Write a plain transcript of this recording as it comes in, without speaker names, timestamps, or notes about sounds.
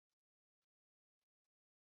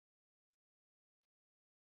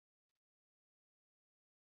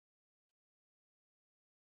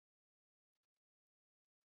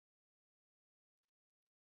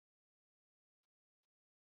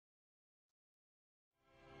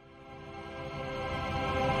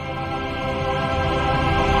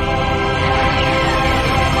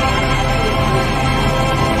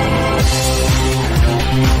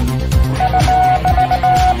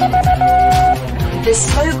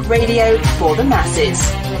Radio for the masses.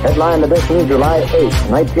 Headline edition, July 8,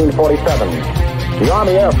 1947. The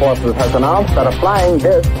Army Air Forces has announced that a flying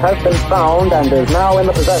disc has been found and is now in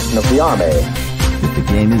the possession of the Army. If the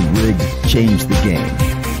game is rigged, change the game.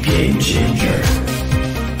 Game changer.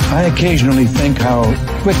 I occasionally think how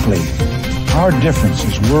quickly our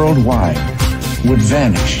differences worldwide would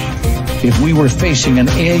vanish if we were facing an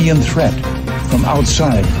alien threat from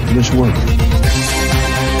outside this world.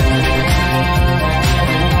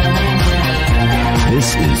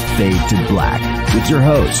 This is Fade to Black with your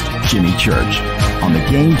host, Jimmy Church, on the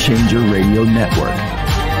Game Changer Radio Network.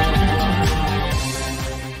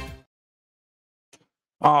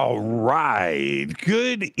 All right.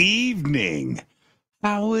 Good evening.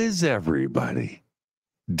 How is everybody?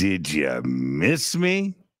 Did you miss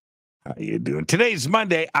me? How you doing? Today's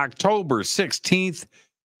Monday, October 16th,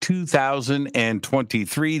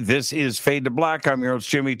 2023. This is Fade to Black. I'm your host,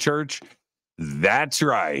 Jimmy Church. That's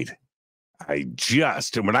right. And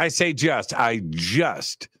when I say I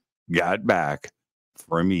just got back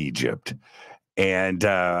from Egypt. And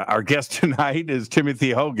our guest tonight is Timothy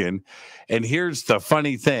Hogan. And here's the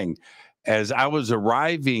funny thing. As I was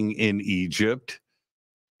arriving in Egypt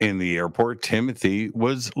in the airport, Timothy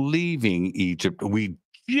was leaving Egypt. We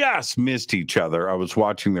just missed each other. I was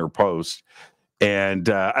watching their posts, and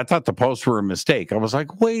I thought the posts were a mistake. I was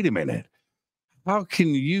like, wait a minute. How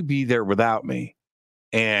can you be there without me?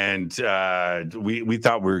 And we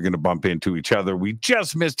thought we were going to bump into each other. We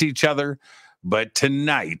just missed each other. But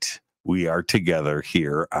tonight, we are together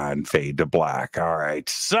here on Fade to Black. All right.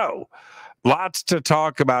 So, lots to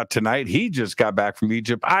talk about tonight. He just got back from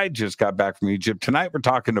Egypt. I just got back from Egypt. Tonight, we're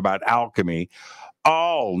talking about alchemy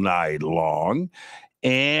all night long.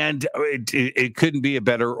 And it couldn't be a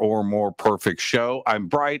better or more perfect show. I'm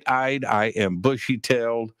bright-eyed. I am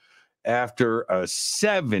bushy-tailed. After a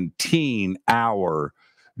 17-hour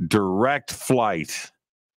direct flight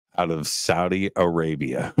out of Saudi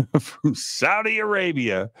Arabia, from Saudi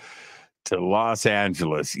Arabia to Los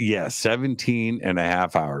Angeles. Yes, 17 and a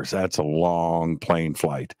half hours. That's a long plane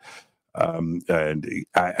flight. And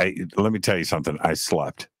I let me tell you something. I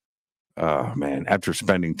slept. Oh, man. After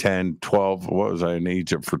spending 10, 12, what was I in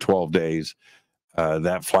Egypt for 12 days?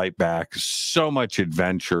 That flight back, so much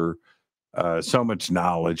adventure. So much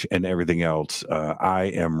knowledge and everything else.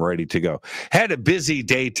 I am ready to go. Had a busy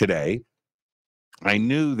day today. I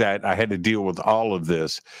knew that I had to deal with all of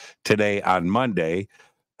this today on Monday,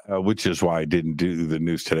 which is why I didn't do the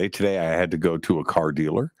news today. Today I had to go to a car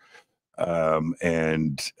dealer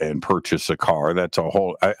and purchase a car. That's a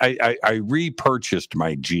whole. I repurchased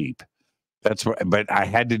my Jeep. That's what, but I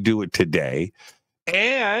had to do it today,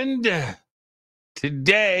 and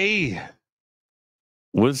today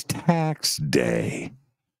was tax day.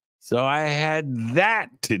 So I had that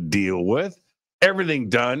to deal with. Everything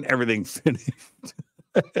done, everything finished.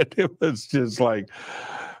 And it was just like,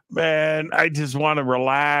 man, I just want to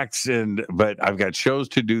relax. But I've got shows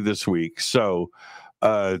to do this week. So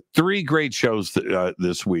 3 great shows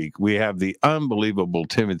this week. We have the unbelievable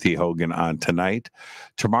Timothy Hogan on tonight.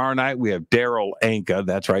 Tomorrow night, we have Daryl Anka.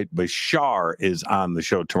 That's right. Bashar is on the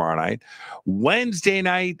show tomorrow night. Wednesday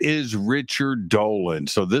night is Richard Dolan.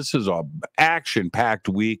 So this is a action-packed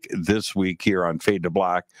week this week here on Fade to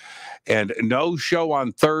Black. And no show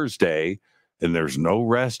on Thursday. And there's no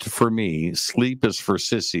rest for me. Sleep is for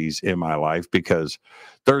sissies in my life because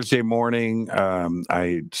Thursday morning,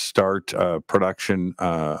 I start production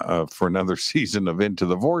for another season of Into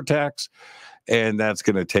the Vortex, and that's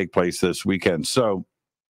going to take place this weekend. So,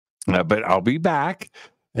 but I'll be back,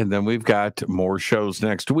 and then we've got more shows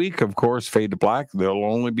next week. Of course, Fade to Black. There'll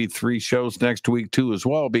only be 3 shows next week, too, as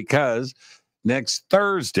well, because next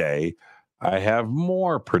Thursday, I have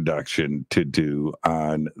more production to do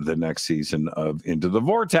on the next season of Into the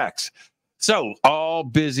Vortex. So all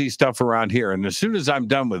busy stuff around here. And as soon as I'm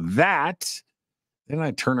done with that, then I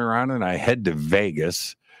turn around and I head to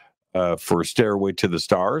Vegas for Stairway to the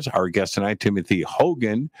Stars. Our guest tonight, Timothy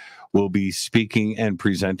Hogan, will be speaking and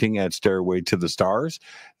presenting at Stairway to the Stars.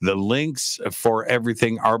 The links for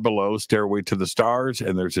everything are below Stairway to the Stars,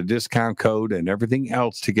 and there's a discount code and everything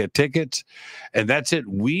else to get tickets. And that's it.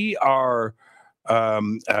 We are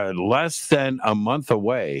less than a month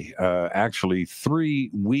away, actually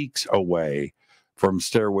 3 weeks away from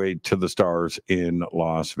Stairway to the Stars in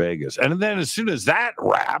Las Vegas. And then as soon as that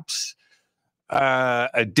wraps,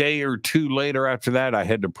 a day or 2 later after that, I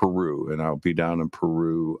head to Peru, and I'll be down in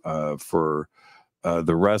Peru for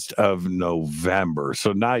the rest of November.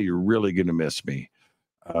 So now you're really going to miss me.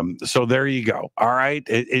 So there you go. All right.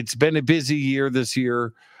 It's been a busy year this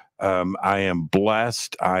year. I am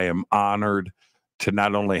blessed. I am honored to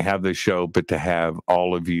not only have the show, but to have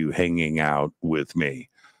all of you hanging out with me.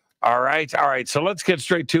 All right. So let's get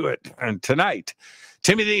straight to it. And tonight,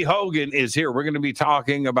 Timothy Hogan is here. We're going to be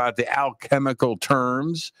talking about the alchemical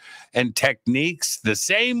terms and techniques, the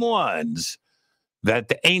same ones that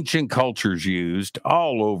the ancient cultures used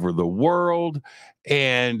all over the world,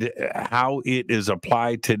 and how it is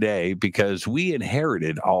applied today, because we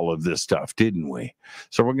inherited all of this stuff, didn't we?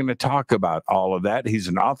 So we're going to talk about all of that. He's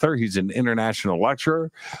an author. He's an international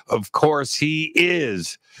lecturer. Of course, he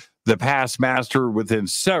is the past master within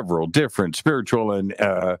several different spiritual and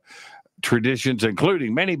traditions,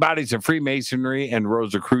 including many bodies of Freemasonry and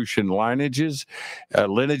Rosicrucian lineages.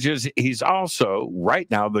 He's also, right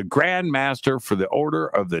now, the Grand Master for the Order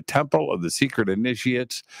of the Temple of the Secret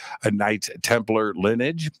Initiates, a Knight Templar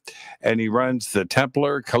lineage, and he runs the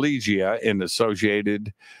Templar Collegia and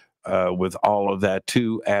associated with all of that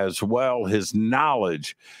too, as well. His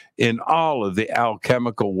knowledge in all of the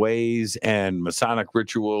alchemical ways and Masonic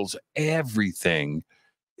rituals, everything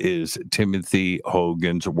is Timothy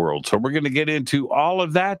Hogan's world. So we're going to get into all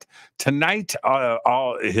of that tonight.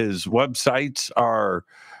 All his websites are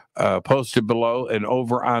posted below and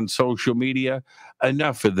over on social media.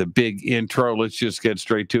 Enough of the big intro. Let's just get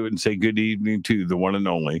straight to it and say good evening to the one and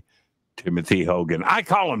only Timothy Hogan. I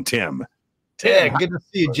call him Tim. Yeah, good to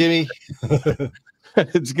see you, Jimmy.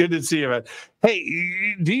 It's good to see you, man.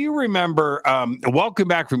 Hey, do you remember, welcome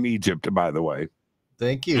back from Egypt, by the way.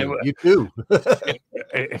 Thank you. You too.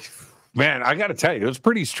 Man, I got to tell you, it was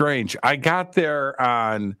pretty strange. I got there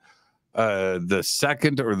on the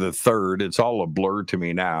 2nd or the 3rd. It's all a blur to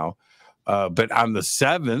me now. But on the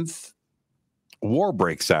 7th, war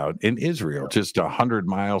breaks out in Israel, just 100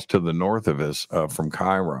 miles to the north of us from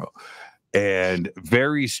Cairo. And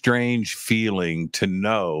very strange feeling to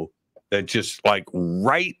know that just like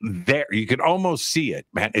right there, you can almost see it,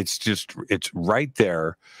 man. It's right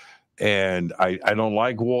there. And I don't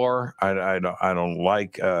like war. I don't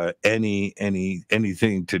like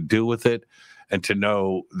anything to do with it. And to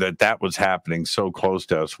know that was happening so close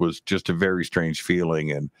to us was just a very strange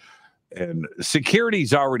feeling. And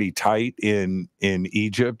security's already tight in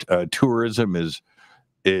Egypt. Tourism is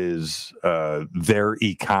their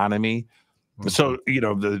economy. So,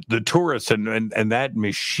 the tourists and that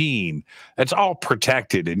machine, that's all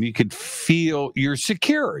protected, and you could feel you're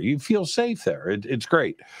secure. You feel safe there. It's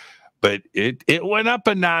great. But it went up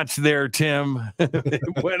a notch there, Tim.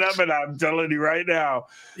 It went up, and I'm telling you right now,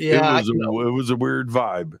 yeah, it was a weird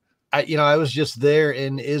vibe. I was just there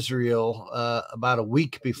in Israel about a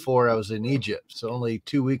week before I was in Egypt, so only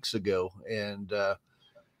 2 weeks ago, and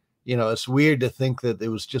it's weird to think that it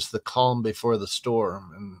was just the calm before the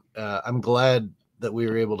storm, and I'm glad that we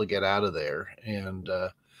were able to get out of there, and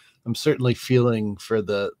I'm certainly feeling for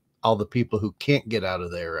all the people who can't get out of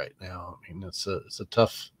there right now. I mean, it's a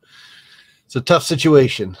tough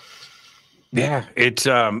situation. Yeah, it's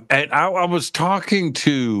and I was talking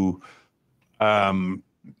to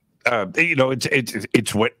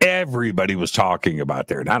it's what everybody was talking about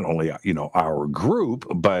there. Not only our group,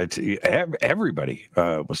 but everybody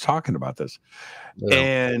was talking about this. Yeah.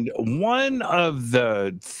 And one of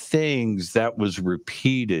the things that was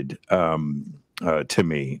repeated to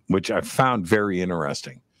me, which I found very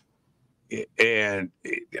interesting, and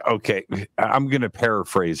okay, I'm going to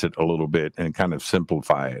paraphrase it a little bit and kind of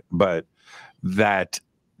simplify it, but that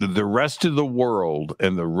the rest of the world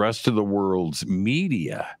and the rest of the world's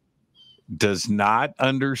media does not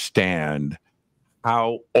understand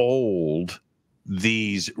how old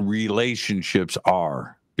these relationships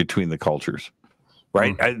are between the cultures,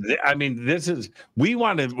 right? I mean, we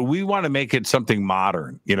want to make it something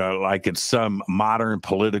modern, like it's some modern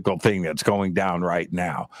political thing that's going down right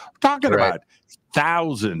now. We're talking about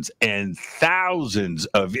thousands and thousands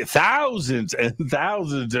of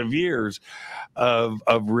years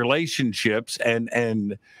of relationships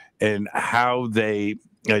and how they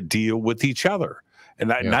deal with each other,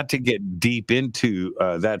 and not to get deep into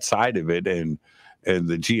that side of it and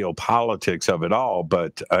the geopolitics of it all,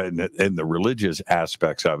 but and the religious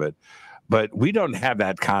aspects of it. But we don't have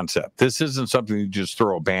that concept. This isn't something you just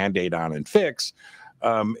throw a Band-Aid on and fix.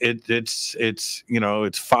 It's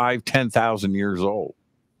 5,000-10,000 years old.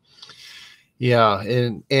 Yeah,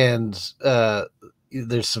 and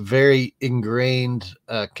there's some very ingrained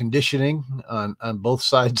conditioning on both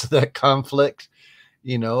sides of that conflict.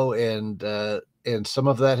 And some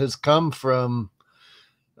of that has come from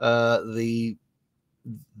the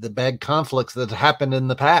bad conflicts that happened in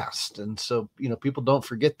the past, and so people don't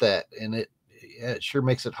forget that, and it sure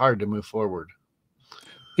makes it hard to move forward.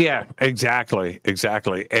 Yeah, exactly.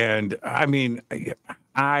 And I mean,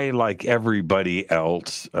 I like everybody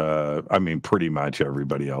else. I mean, pretty much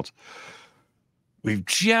everybody else. We've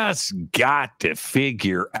just got to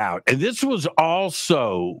figure out, and this was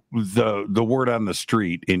also the word on the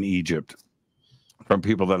street in Egypt from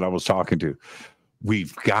people that I was talking to.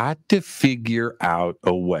 We've got to figure out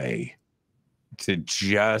a way to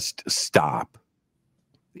just stop.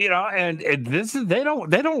 And this is they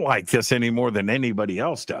don't like this any more than anybody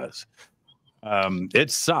else does.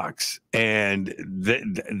 It sucks, and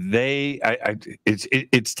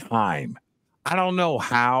it's time. I don't know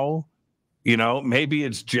how. Maybe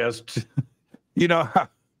it's just how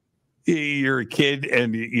you're a kid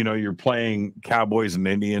and you're playing cowboys and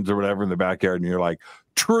Indians or whatever in the backyard, and you're like,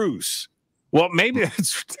 truce. Well, maybe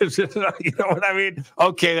it's you know what I mean.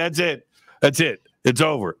 Okay, that's it. It's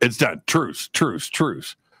over. It's done. Truce.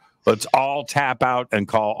 Let's all tap out and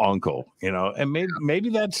call uncle. And maybe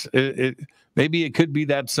that's it. Maybe it could be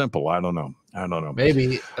that simple. I don't know.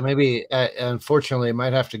 Maybe. Unfortunately, it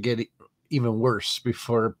might have to get even worse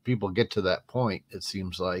before people get to that point. It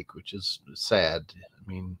seems like, which is sad. I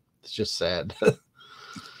mean, it's just sad.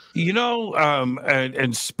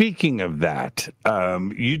 And speaking of that,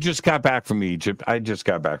 you just got back from Egypt. I just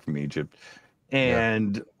got back from Egypt,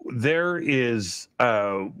 and there is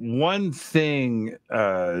one thing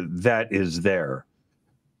that is there.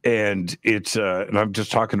 And it's and I'm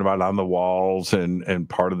just talking about on the walls and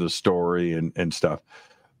part of the story and stuff,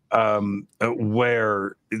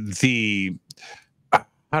 where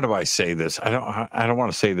how do I say this? I don't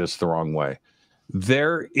want to say this the wrong way.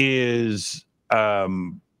 There is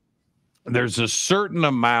there's a certain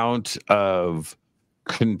amount of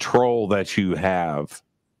control that you have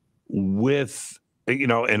with,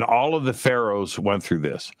 and all of the pharaohs went through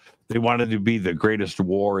this. They wanted to be the greatest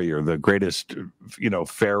warrior, the greatest,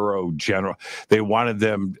 pharaoh general. They wanted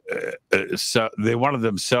them, they wanted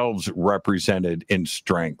themselves represented in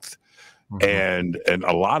strength, and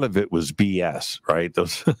a lot of it was BS, right?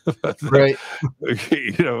 Those, right?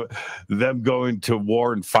 Them going to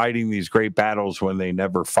war and fighting these great battles when they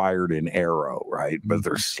never fired an arrow, right? But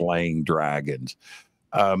they're slaying dragons.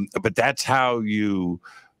 But that's how you.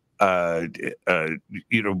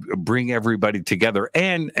 Bring everybody together,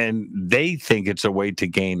 and they think it's a way to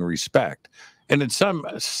gain respect. And in some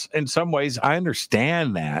ways, I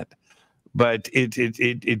understand that, but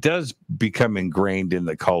it does become ingrained in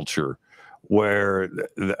the culture where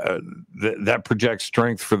that projects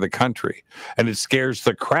strength for the country, and it scares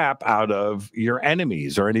the crap out of your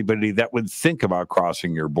enemies or anybody that would think about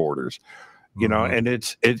crossing your borders. And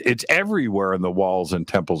it's everywhere in the walls and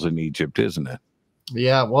temples in Egypt, isn't it?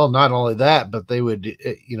 Yeah, well, not only that, but they would,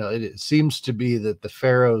 it seems to be that the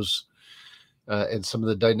pharaohs and some of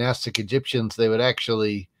the dynastic Egyptians, they would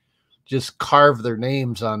actually just carve their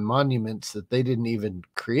names on monuments that they didn't even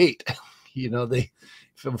create.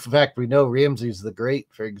 In fact, we know Ramses the Great,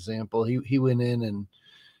 for example, he went in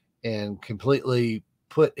and completely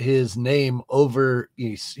put his name over,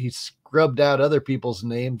 he scrubbed out other people's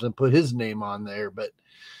names and put his name on there. But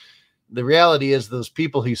the reality is those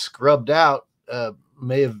people he scrubbed out,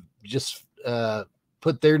 may have just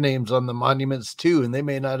put their names on the monuments too, and they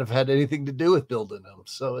may not have had anything to do with building them.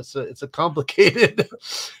 So it's a complicated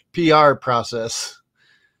PR process.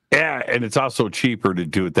 Yeah, and it's also cheaper to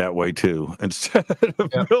do it that way too. Instead of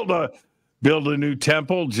build a new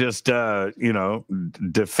temple, just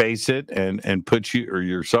deface it and put you or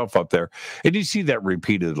yourself up there. And you see that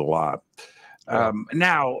repeated a lot.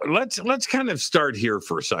 Now let's kind of start here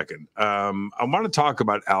for a second. I want to talk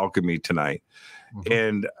about alchemy tonight.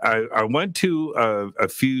 And I went to a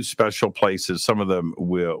few special places. Some of them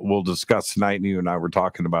we'll discuss tonight, and you and I were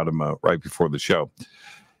talking about them right before the show.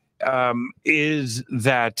 Is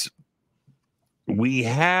that we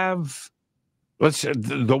have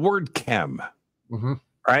the word chem,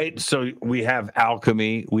 right? So we have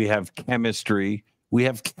alchemy, we have chemistry, we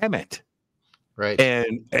have chemet. Right.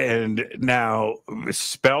 And now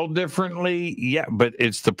spelled differently, yeah, but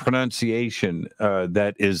it's the pronunciation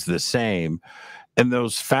that is the same. And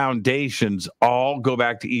those foundations all go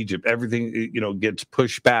back to Egypt. Everything, gets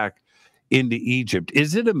pushed back into Egypt.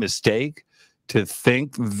 Is it a mistake to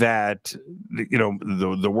think that,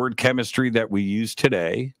 the word chemistry that we use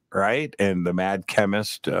today, right? And the mad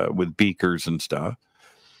chemist with beakers and stuff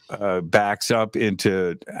backs up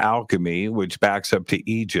into alchemy, which backs up to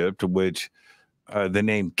Egypt, which the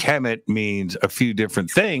name Kemet means a few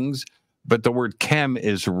different things, but the word chem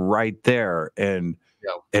is right there. And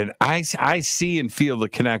I see and feel the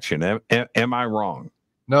connection. Am I wrong?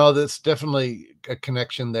 No, that's definitely a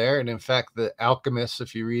connection there. And in fact, the alchemists,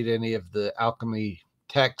 if you read any of the alchemy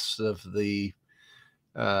texts of the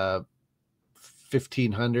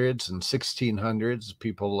 1500s and 1600s.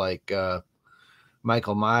 People like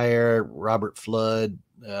Michael Meyer, Robert Flood,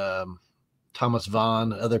 Thomas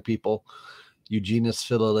Vaughan, other people, Eugenus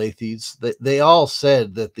Philalethes. They all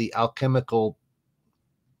said that the alchemical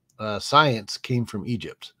science came from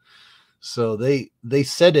Egypt. So they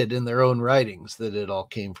said it in their own writings that it all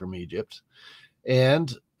came from Egypt.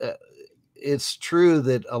 And it's true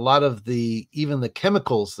that a lot of even the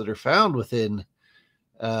chemicals that are found within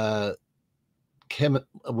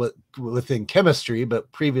within chemistry,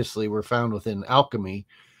 but previously were found within alchemy,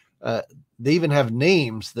 they even have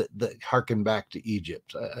names that harken back to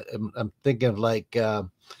Egypt. I'm thinking of like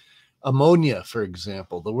ammonia, for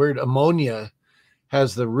example. The word ammonia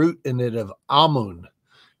has the root in it of Amun,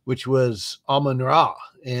 which was Amun-Ra.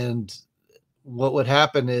 And what would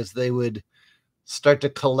happen is they would start to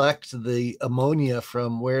collect the ammonia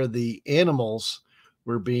from where the animals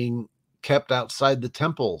were being kept outside the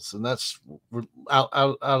temples, and that's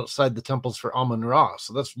outside the temples for Amun-Ra.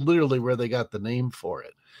 So that's literally where they got the name for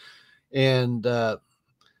it. And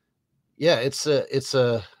yeah, it's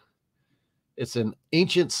an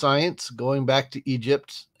ancient science going back to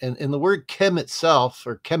Egypt, and the word chem itself,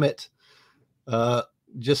 or kemet,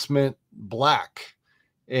 just meant black,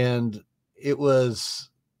 and it was,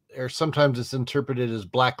 or sometimes it's interpreted as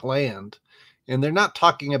black land, and they're not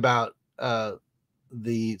talking about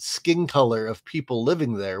the skin color of people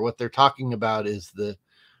living there. What they're talking about is the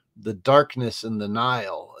darkness in the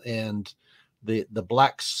Nile, and the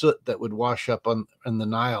black soot that would wash up on the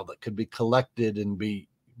Nile that could be collected and be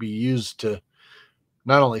used to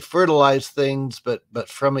not only fertilize things, but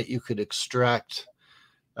from it you could extract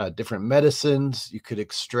different medicines. You could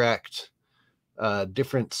extract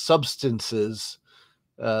different substances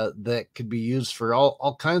that could be used for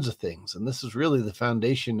all kinds of things. And this is really the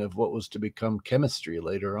foundation of what was to become chemistry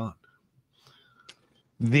later on.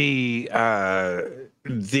 The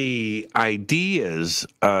ideas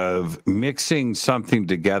of mixing something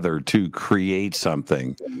together to create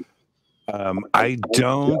something, I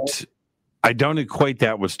don't equate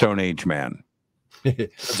that with Stone Age man.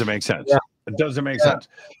 Doesn't make sense. Yeah. It doesn't make sense,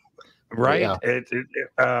 right? Yeah.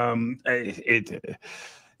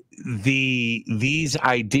 These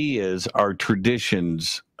ideas are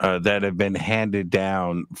traditions that have been handed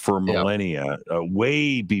down for millennia,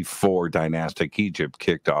 way before dynastic Egypt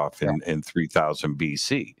kicked off in 3000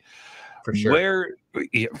 BC. For sure.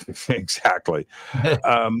 Exactly.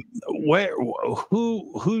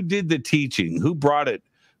 Who did the teaching? Who brought it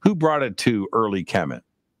to early Kemet?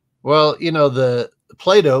 Well, the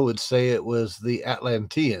Plato would say it was the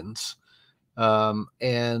Atlanteans,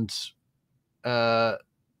 and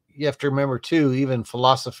you have to remember too, even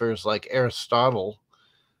philosophers like Aristotle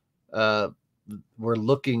were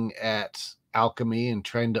looking at alchemy and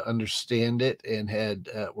trying to understand it, and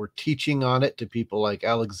were teaching on it to people like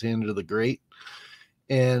Alexander the Great.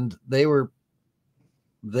 And it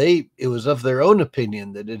was of their own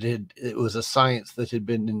opinion that it was a science that had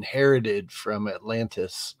been inherited from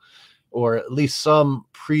Atlantis, or at least some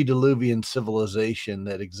pre-Diluvian civilization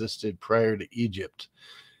that existed prior to Egypt.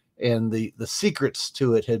 And the secrets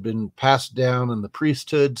to it had been passed down in the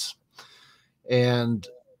priesthoods. And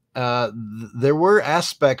there were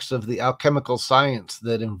aspects of the alchemical science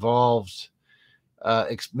that involved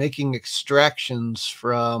making extractions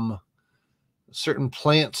from certain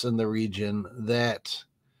plants in the region that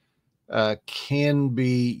can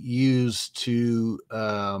be used to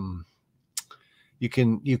you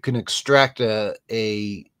can extract a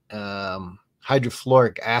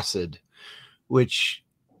hydrofluoric acid, which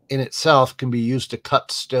in itself can be used to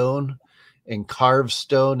cut stone and carve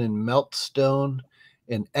stone and melt stone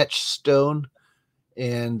and etch stone.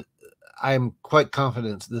 And I'm quite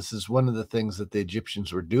confident this is one of the things that the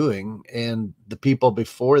Egyptians were doing, and the people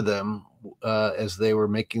before them, as they were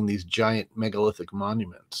making these giant megalithic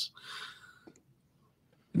monuments.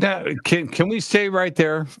 Now, can we stay right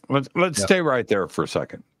there? Let's stay right there for a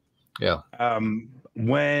second. Yeah.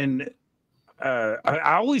 When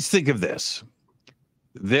I always think of this,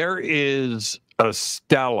 there is a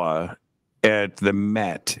stela at the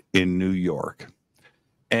Met in New York.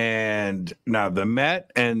 And now the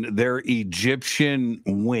Met and their Egyptian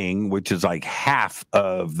wing, which is like half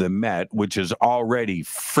of the Met, which is already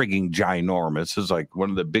frigging ginormous, is like one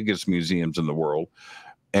of the biggest museums in the world,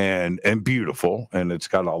 and beautiful, and it's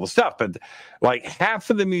got all the stuff. But like half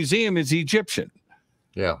of the museum is Egyptian.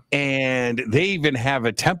 Yeah. And they even have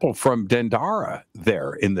a temple from Dendera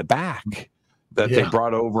there in the back that they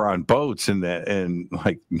brought over on boats in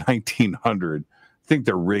like 1900. I think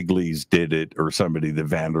the Wrigleys did it, or somebody, the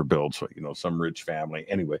Vanderbilts, you know, some rich family.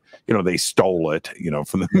 Anyway, you know, they stole it, you know,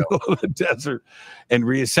 from the middle of the desert and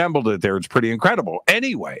reassembled it there. It's pretty incredible.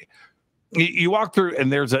 Anyway, you walk through, and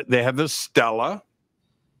they have this stela,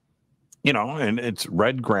 you know, and it's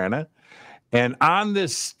red granite. And on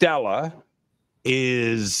this stela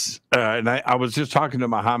is, and I was just talking to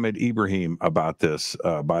Muhammad Ibrahim about this,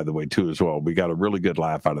 by the way, too, as well. We got a really good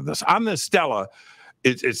laugh out of this. On this stela,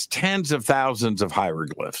 it's tens of thousands of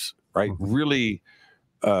hieroglyphs, right? Mm-hmm. Really,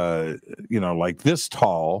 you know, like this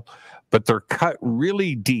tall, but they're cut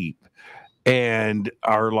really deep and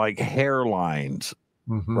are like hairlines.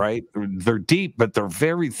 Mm-hmm. Right? They're deep, but they're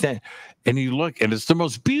very thin. And you look, and it's the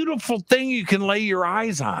most beautiful thing you can lay your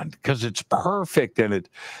eyes on, because it's perfect and it's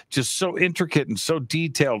just so intricate and so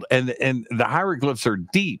detailed. And the hieroglyphs are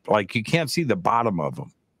deep, like you can't see the bottom of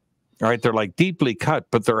them. Right? They're like deeply cut,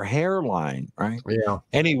 but they're hairline, right? Yeah.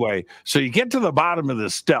 Anyway, so you get to the bottom of the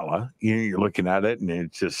stela, you're looking at it, and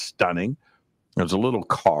it's just stunning. There's a little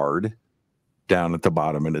card down at the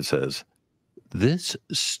bottom, and it says, "This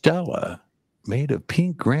stela, made of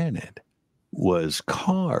pink granite, was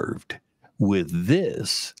carved with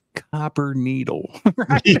this copper needle."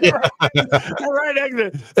 Right? Yeah.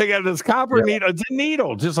 Right. They got this copper needle. It's a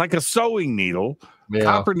needle, just like a sewing needle,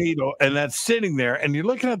 copper needle, and that's sitting there. And you're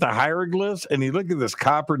looking at the hieroglyphs, and you look at this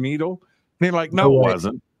copper needle, and you're like, "No, it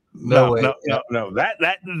wasn't. No.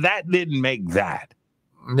 That didn't make that."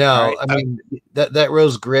 No, right? I mean that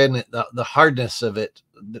rose granite, the hardness of it.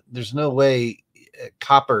 There's no way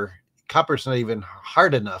copper's not even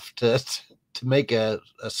hard enough to make a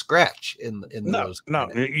scratch in those. No,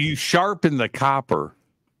 you sharpen the copper,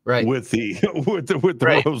 right, with the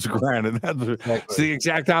right. Rose granite. It's the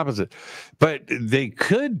exact opposite. But they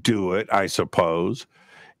could do it, I suppose,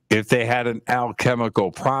 if they had an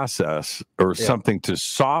alchemical process or something to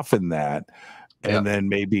soften that, and then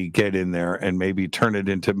maybe get in there and maybe turn it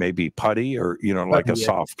into maybe putty, or, you know, like a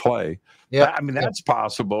soft clay. Yeah, I mean, that's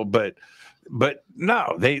possible, but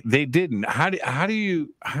no, they didn't. How do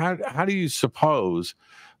you suppose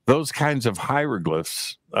those kinds of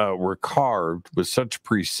hieroglyphs were carved with such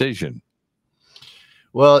precision?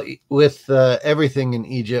 Well, with everything in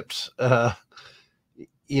Egypt,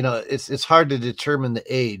 you know, it's hard to determine the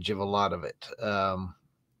age of a lot of it,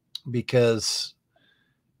 because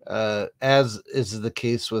as is the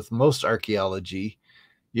case with most archaeology,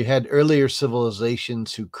 you had earlier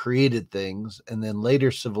civilizations who created things, and then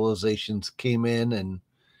later civilizations came in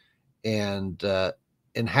and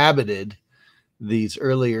inhabited these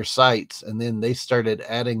earlier sites, and then they started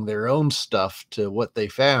adding their own stuff to what they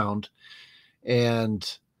found. And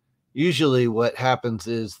usually what happens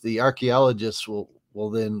is the archaeologists will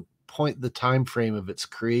then point the time frame of its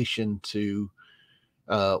creation to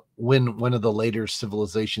when one of the later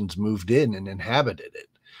civilizations moved in and inhabited it,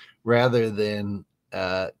 rather than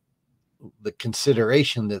the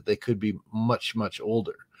consideration that they could be much, much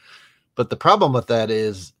older. But the problem with that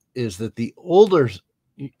is that the older,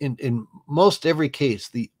 in most every case,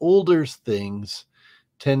 the older things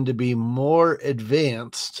tend to be more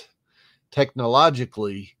advanced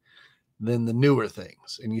technologically than the newer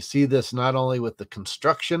things. And you see this not only with the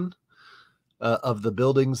construction of the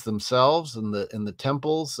buildings themselves and the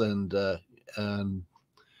temples and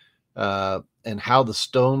how the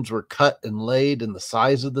stones were cut and laid and the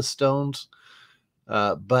size of the stones.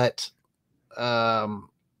 But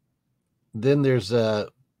then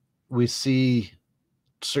we see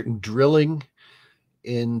certain drilling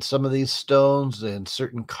in some of these stones and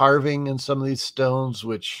certain carving in some of these stones,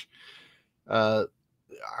 which are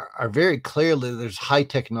very clearly there's high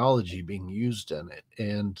technology being used in it.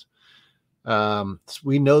 And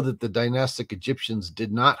we know that the dynastic Egyptians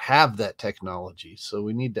did not have that technology. So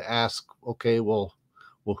we need to ask, okay, well,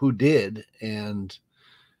 who did? And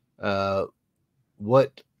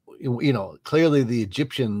what, you know, clearly the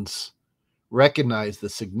Egyptians recognized the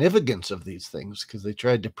significance of these things because they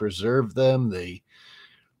tried to preserve them. They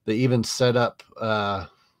even set up,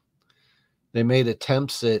 they made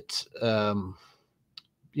attempts at,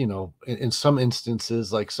 you know, in some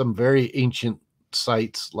instances, like some very ancient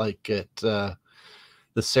sites, like at the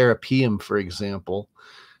Serapeum, for example,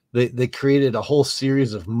 they created a whole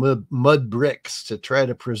series of mud bricks to try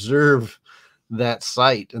to preserve that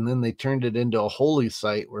site, and then they turned it into a holy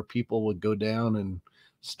site where people would go down and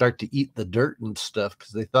start to eat the dirt and stuff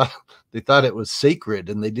because they thought it was sacred,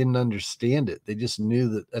 and they didn't understand it. They just knew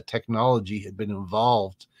that a technology had been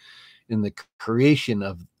involved in the creation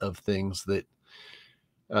of things that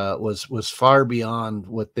was far beyond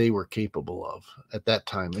what they were capable of at that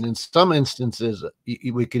time. And in some instances,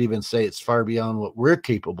 we could even say it's far beyond what we're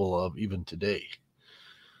capable of even today.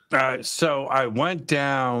 So I went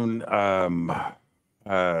down.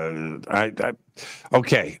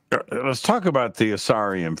 Okay. Let's talk about the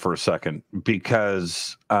Asarian for a second,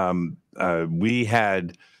 because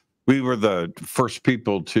we were the first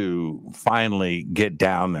people to finally get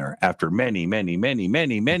down there after many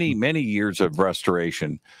years of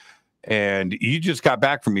restoration. And you just got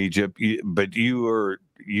back from Egypt, but you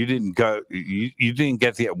didn't go. You didn't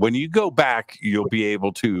get when you go back, you'll be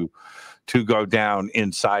able to go down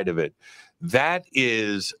inside of it. That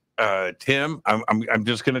is, Tim. I'm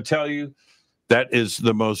just going to tell you, that is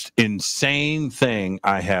the most insane thing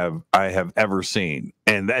I have ever seen,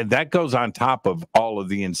 and that goes on top of all of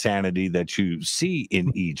the insanity that you see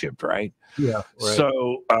in Egypt, right? Yeah. Right.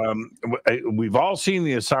 So we've all seen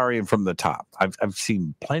the Asarian from the top. I've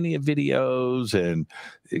seen plenty of videos, and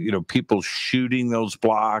people shooting those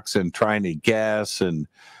blocks and trying to guess, and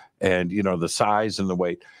the size and the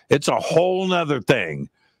weight. It's a whole nother thing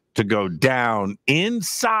to go down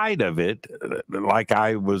inside of it, like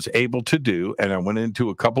I was able to do. And I went into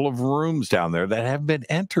a couple of rooms down there that have been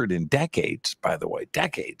entered in decades, by the way,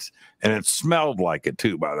 decades. And it smelled like it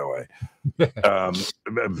too, by the way.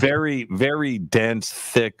 Very, very dense,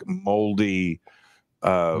 thick, moldy,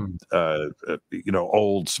 old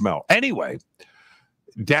smell. Anyway,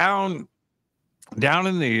 down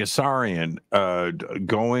in the Asarian,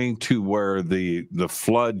 going to where the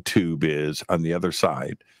flood tube is on the other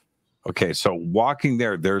side. Okay, so walking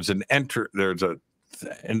there,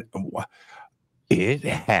 it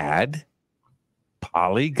had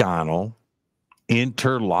polygonal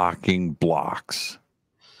interlocking blocks.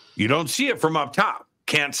 You don't see it from up top.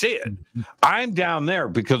 Can't see it. I'm down there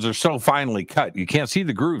because they're so finely cut. You can't see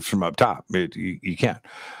the grooves from up top. You can't.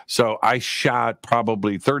 So I shot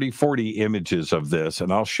probably 30, 40 images of this,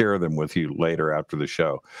 and I'll share them with you later after the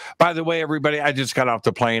show. By the way, everybody, I just got off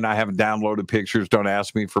the plane. I haven't downloaded pictures. Don't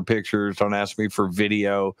ask me for pictures. Don't ask me for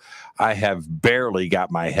video. I have barely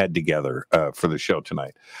got my head together for the show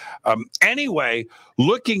tonight. Anyway,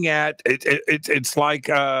 looking at it, it's like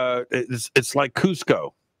Cusco.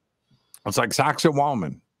 It's like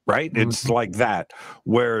Sacsayhuaman, right? Mm-hmm. It's like that,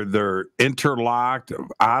 where they're interlocked,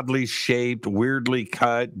 oddly shaped, weirdly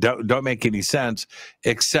cut, don't make any sense,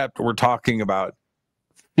 except we're talking about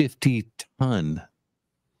 50-ton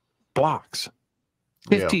blocks.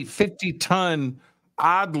 50-ton,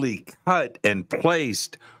 oddly cut and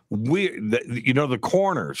placed, weird, the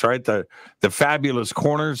corners, right? The fabulous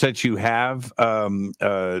corners that you have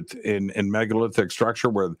in megalithic structure,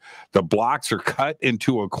 where the blocks are cut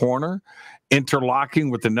into a corner, interlocking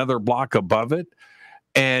with another block above it,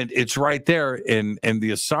 and it's right there. And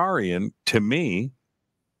the Asarian, to me,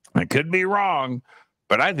 I could be wrong,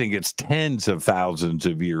 but I think it's tens of thousands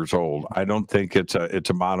of years old. I don't think it's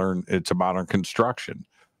a modern construction.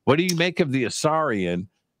 What do you make of the Asarian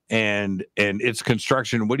and its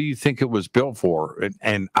construction? What do you think it was built for?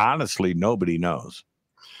 And honestly, nobody knows.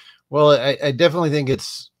 Well, I definitely think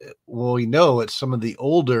we know it's some of the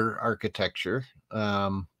older architecture,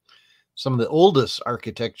 some of the oldest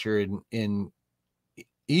architecture in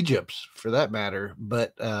Egypt, for that matter,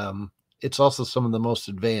 but it's also some of the most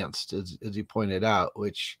advanced, as you pointed out,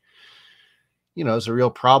 which, is a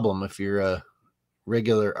real problem if you're a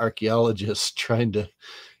regular archaeologist trying to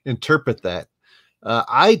interpret that.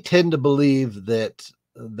 I tend to believe that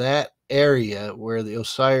area where the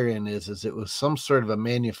Osirian is it was some sort of a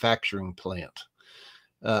manufacturing plant.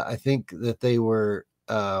 I think that they were,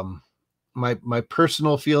 my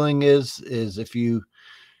personal feeling is if you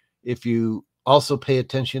also pay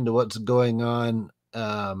attention to what's going on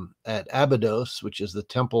at Abydos, which is the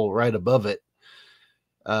temple right above it,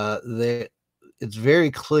 it's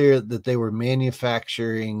very clear that they were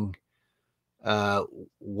manufacturing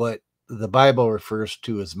what the Bible refers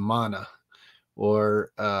to as mana,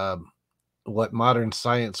 or what modern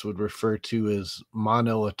science would refer to as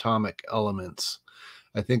monoatomic elements.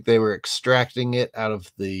 I think they were extracting it out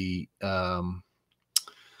of the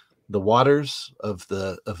waters of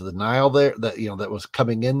the Nile there, that was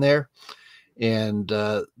coming in there, and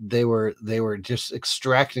they were just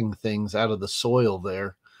extracting things out of the soil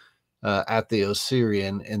there at the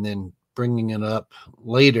Osirian, and then bringing it up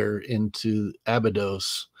later into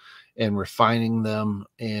Abydos and refining them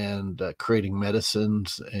and creating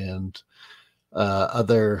medicines and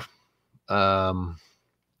other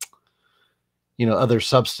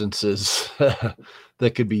substances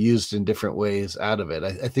that could be used in different ways out of it.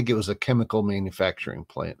 I think it was a chemical manufacturing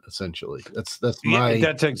plant, essentially. That's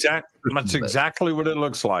exactly what it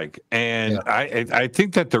looks like. And yeah. I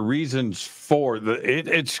think that the reasons for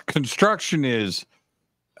its construction is,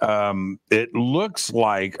 it looks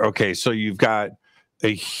like, okay, so you've got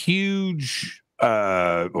a huge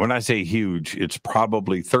when I say huge, it's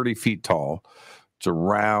probably 30 feet tall. It's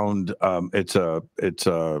around, it's a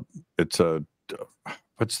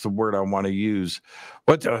what's the word I want to use?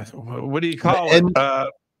 What do you call it?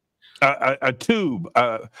 A tube.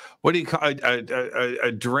 What do you call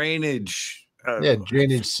a drainage?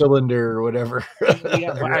 Drainage cylinder or whatever.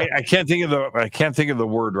 Yeah, I can't think of the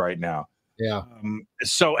word right now. Yeah.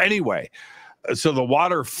 So anyway, so the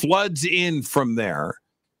water floods in from there.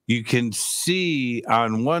 You can see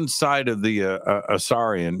on one side of the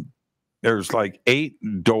Asarian, there's like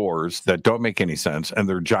 8 doors that don't make any sense, and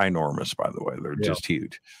they're ginormous, by the way. They're just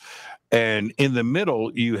huge. And in the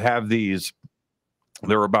middle, you have these.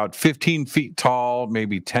 They're about 15 feet tall,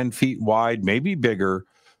 maybe 10 feet wide, maybe bigger,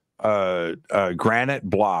 granite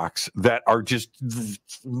blocks that are just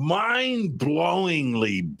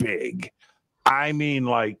mind-blowingly big. I mean,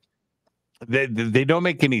 like they don't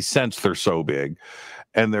make any sense. They're so big.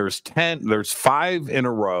 And there's 5 in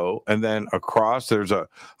a row, and then across there's a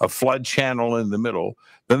flood channel in the middle.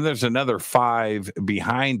 Then there's another 5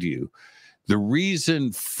 behind you. The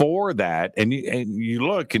reason for that, and you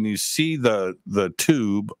look and you see the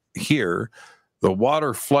tube here, the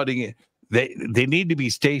water flooding it. They need to be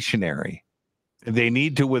stationary. They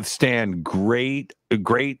need to withstand great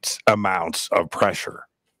amounts of pressure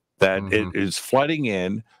that it is flooding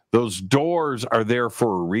in. Those doors are there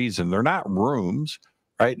for a reason. They're not rooms.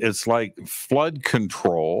 Right, it's like flood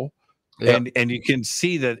control, and you can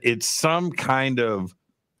see that it's some kind of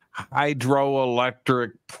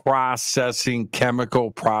hydroelectric processing,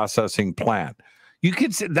 chemical processing plant. You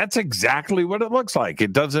can see that's exactly what it looks like.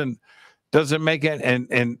 It doesn't make it,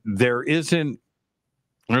 and there isn't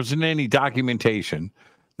any documentation.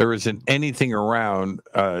 There isn't anything around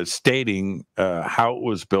stating how it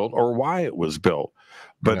was built or why it was built.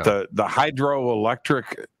 But the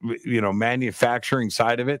hydroelectric, manufacturing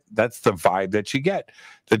side of it, that's the vibe that you get,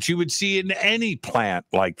 that you would see in any plant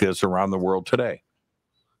like this around the world today.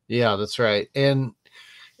 Yeah, that's right. And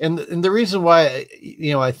the reason why,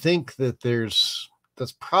 I think that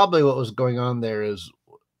that's probably what was going on there is,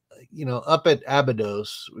 up at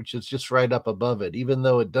Abydos, which is just right up above it, even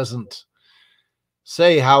though it doesn't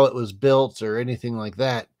say how it was built or anything like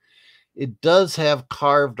that, it does have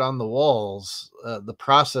carved on the walls the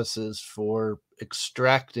processes for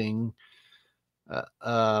extracting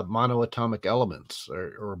monoatomic elements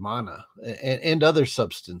or mana and other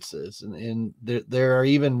substances. And there are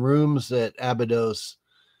even rooms at Abydos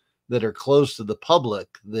that are closed to the public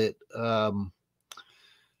that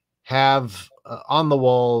have on the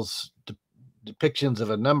walls depictions of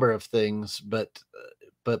a number of things, but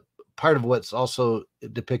part of what's also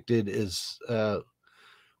depicted is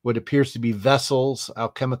what appears to be vessels,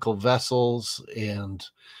 alchemical vessels, and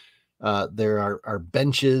there are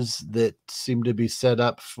benches that seem to be set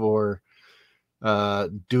up for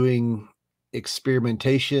doing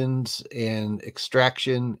experimentations and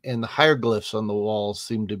extraction, and the hieroglyphs on the walls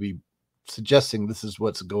seem to be suggesting this is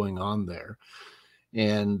what's going on there.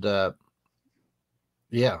 And I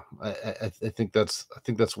think that's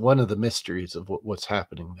one of the mysteries of what's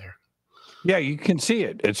happening there. Yeah, you can see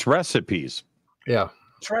it. It's recipes. Yeah.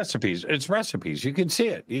 It's recipes. You can see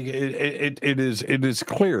it. It is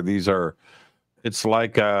clear. It's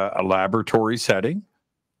like a laboratory setting.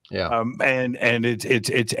 Yeah. And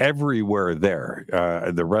it's everywhere there.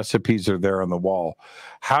 The recipes are there on the wall.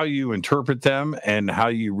 How you interpret them and how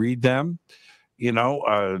you read them,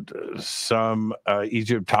 some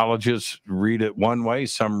Egyptologists read it one way,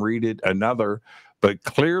 some read it another, but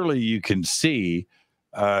clearly you can see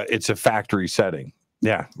it's a factory setting.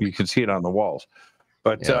 Yeah, you can see it on the walls.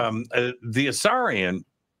 But the Asarian,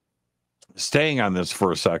 staying on this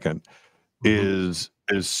for a second, is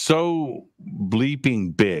so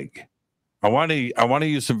bleeping big. I want to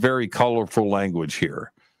use some very colorful language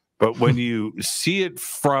here, but when you see it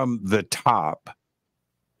from the top,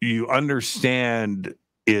 you understand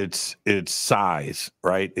its size,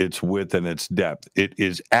 right? Its width and its depth. It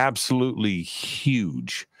is absolutely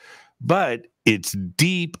huge, but it's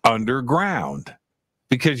deep underground.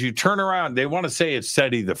 Because you turn around, they want to say it's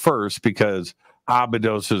Seti the First because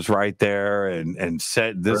Abydos is right there, and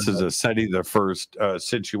this is a Seti the First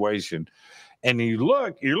situation. And you're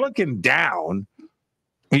looking down.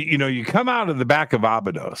 You come out of the back of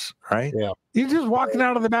Abydos, right? Yeah. You're just walking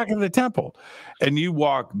out of the back of the temple, and you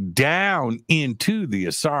walk down into the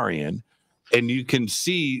Asarian, and you can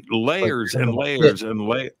see layers and layers and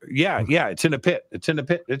layers. Yeah, it's in a pit. It's in a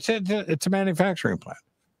pit. It's a manufacturing plant,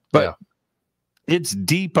 but it's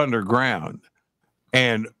deep underground,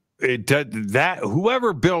 and it did that.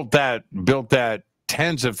 Whoever built that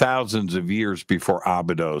tens of thousands of years before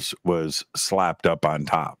Abydos was slapped up on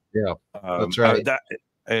top. Yeah, that's right.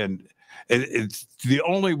 It's the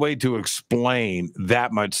only way to explain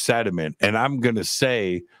that much sediment. And I'm going to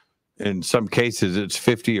say, in some cases, it's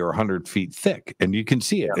 50 or 100 feet thick, and you can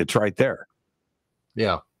see it. It's right there.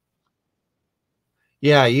 Yeah.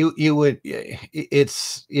 Yeah, you would.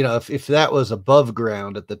 It's, you know, if that was above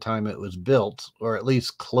ground at the time it was built, or at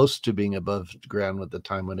least close to being above ground at the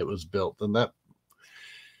time when it was built, then that,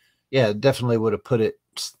 yeah, definitely would have put it,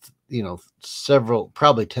 you know,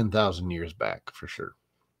 probably 10,000 years back for sure.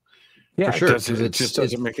 Yeah, for sure. It just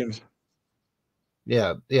doesn't make it.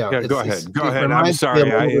 Yeah. Go ahead. I'm sorry.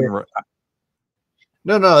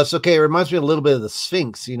 No, it's okay. It reminds me a little bit of the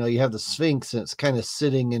Sphinx. You know, you have the Sphinx and it's kind of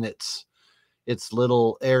sitting in its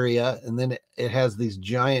little area, and then it has these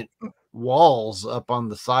giant walls up on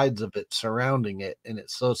the sides of it surrounding it, and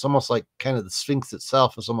it's almost like kind of the Sphinx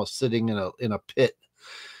itself is almost sitting in a pit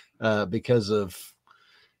because of,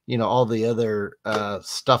 you know, all the other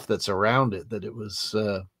stuff that's around it, that it was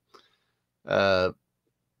that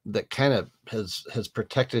kind of has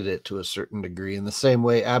protected it to a certain degree. In the same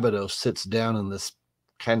way Abydos sits down in this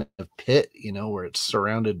kind of pit, you know, where it's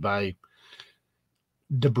surrounded by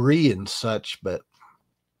debris and such, but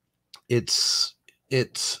I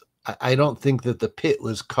don't think that the pit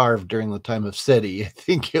was carved during the time of Seti. I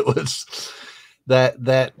think it was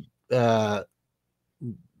that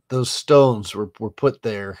those stones were put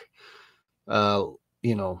there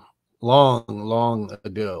you know, long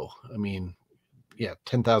ago. I mean, yeah,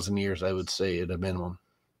 10,000 years, I would say, at a minimum.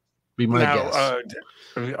 Be my guess.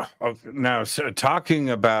 Now, so talking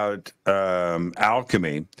about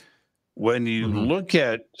alchemy, when you look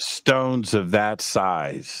at stones of that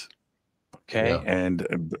size, okay, and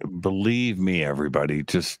believe me, everybody,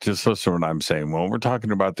 just listen to what I'm saying. When we're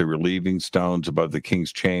talking about the relieving stones above the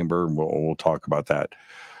king's chamber, we'll talk about that.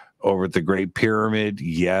 Over at the Great Pyramid,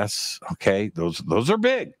 yes, okay, those are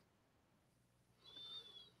big.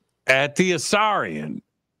 At the Asarian,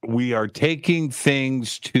 we are taking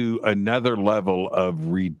things to another level of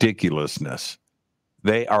ridiculousness.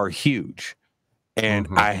 They are huge. And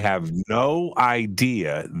I have no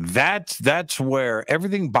idea. That's where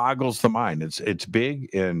everything boggles the mind. It's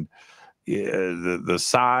big, and the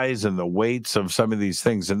size and the weights of some of these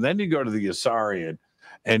things. And then you go to the Asarian,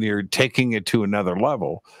 and you're taking it to another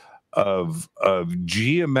level of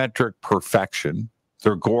geometric perfection.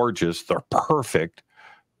 They're gorgeous. They're perfect.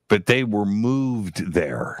 But they were moved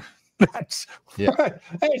there. That's right.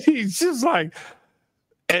 And he's just like,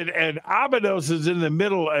 and Abydos is in the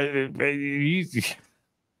middle. At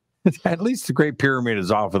least the Great Pyramid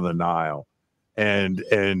is off of the Nile, and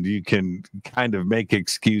you can kind of make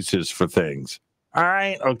excuses for things. All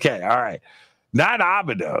right, okay, all right. Not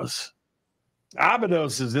Abydos.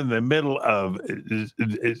 Abydos is in the middle of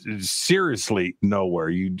seriously nowhere.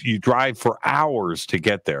 You drive for hours to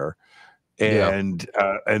get there. And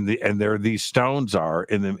there these stones are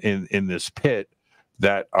in this pit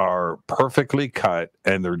that are perfectly cut,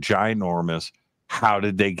 and they're ginormous. How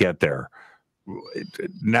did they get there?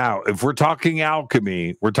 Now, if we're talking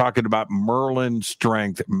alchemy, we're talking about Merlin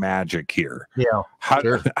strength magic here. Yeah. How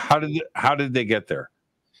did they get there?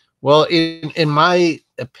 Well, in my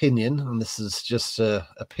opinion, and this is just an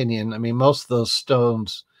opinion, I mean, most of those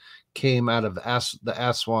stones came out of the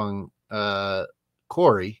Aswan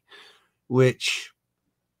quarry, which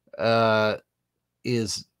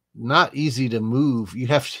is not easy to move. You'd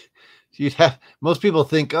have most people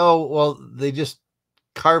think, oh, well, they just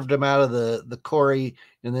carved them out of the quarry,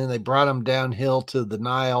 and then they brought them downhill to the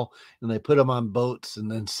Nile, and they put them on boats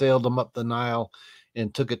and then sailed them up the Nile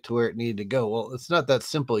and took it to where it needed to go. Well, it's not that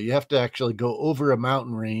simple. You have to actually go over a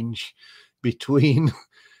mountain range between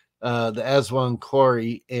the Aswan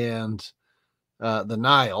quarry and the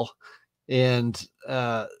Nile, and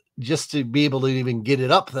just to be able to even get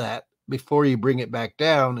it up that before you bring it back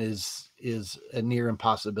down is a near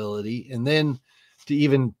impossibility. And then to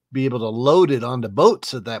even be able to load it onto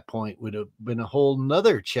boats at that point would have been a whole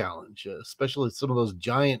nother challenge, especially some of those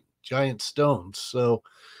giant stones. So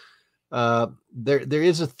there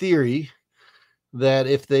is a theory that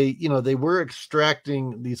if they were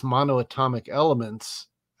extracting these monoatomic elements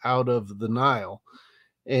out of the Nile,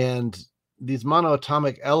 and these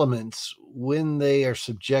monoatomic elements, when they are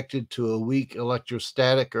subjected to a weak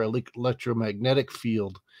electrostatic or electromagnetic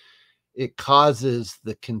field, it causes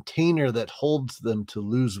the container that holds them to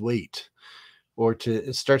lose weight, or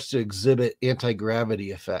it starts to exhibit anti-gravity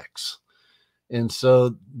effects. And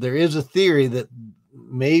so there is a theory that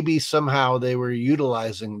maybe somehow they were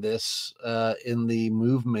utilizing this in the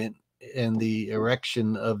movement and the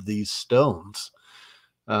erection of these stones.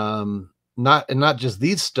 not just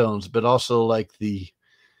these stones, but also like the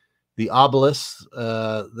obelisks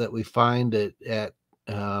that we find at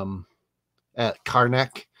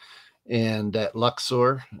Karnak and at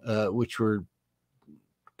Luxor, which were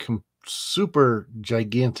super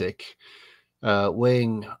gigantic,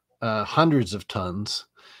 weighing hundreds of tons.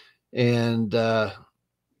 And,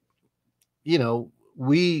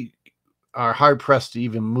 we are hard pressed to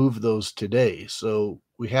even move those today. So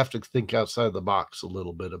we have to think outside the box a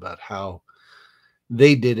little bit about how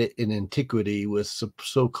they did it in antiquity with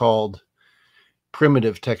so-called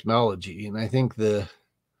primitive technology. And I think the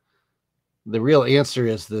real answer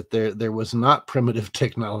is that there was not primitive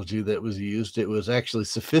technology that was used. It was actually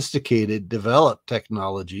sophisticated, developed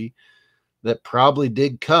technology that probably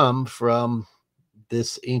did come from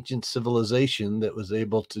this ancient civilization that was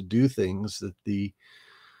able to do things that the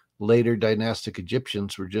later dynastic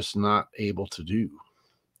Egyptians were just not able to do.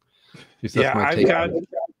 Yeah,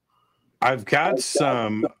 I've got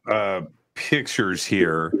some pictures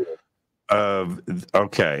here of,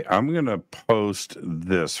 okay, I'm going to post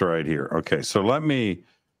this right here. Okay, so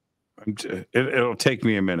it'll take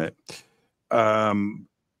me a minute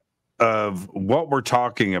of what we're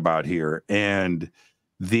talking about here, and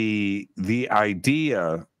the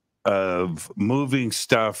idea of moving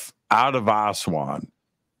stuff out of Aswan,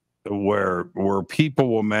 where people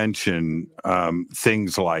will mention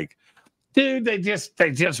things like, dude, they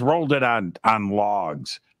just rolled it on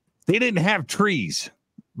logs. They didn't have trees.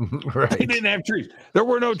 Right. They didn't have trees. There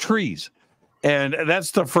were no trees. And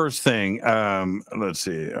that's the first thing. Let's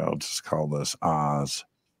see. I'll just call this Oz.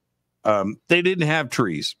 They didn't have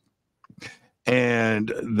trees. And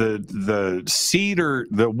the cedar,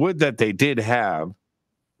 the wood that they did have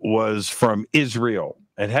was from Israel.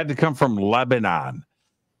 It had to come from Lebanon.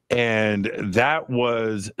 And that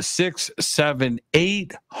was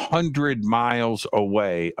 800 miles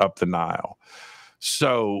away up the Nile.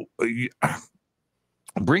 So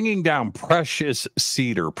bringing down precious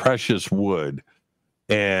cedar, precious wood,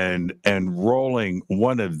 and rolling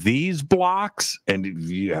one of these blocks, and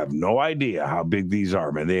you have no idea how big these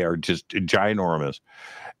are, man. They are just ginormous,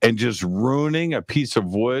 and just ruining a piece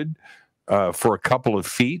of wood for a couple of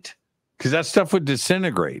feet, because that stuff would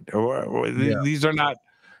disintegrate. Yeah. These are not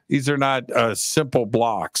simple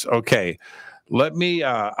blocks. Okay, let me.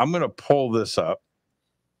 I'm going to pull this up,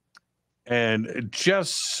 and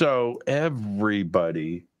just so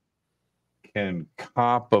everybody can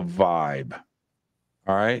cop a vibe.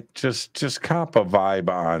 All right, just cop a vibe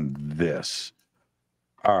on this.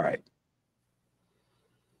 All right,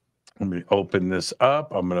 let me open this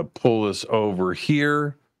up. I'm going to pull this over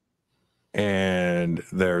here, and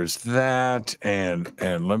there's that, and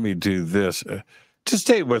let me do this. Just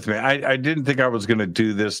stay with me. I didn't think I was going to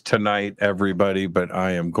do this tonight, everybody, but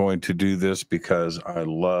I am going to do this because I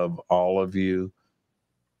love all of you.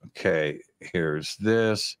 Okay, here's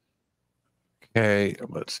this. Okay,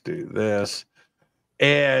 let's do this.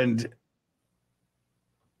 And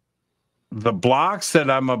the blocks that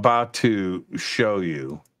I'm about to show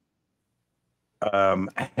you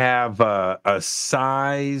have a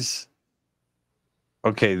size.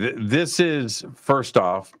 Okay, this is, first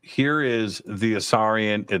off, here is the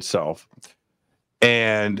Asarian itself.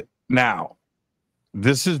 And now,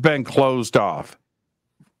 this has been closed off.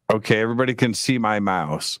 Okay, everybody can see my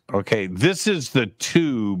mouse. Okay, this is the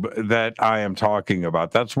tube that I am talking about.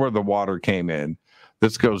 That's where the water came in.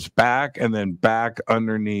 This goes back and then back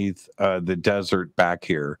underneath the desert back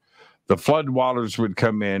here. The flood waters would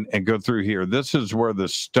come in and go through here. This is where the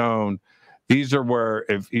stone, these are where,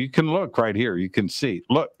 if you can look right here, you can see.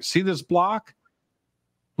 Look, see this block?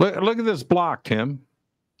 Look at this block, Tim.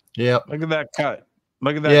 Yeah. Look at that cut.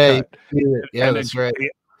 Look at that cut. Yeah, that's right.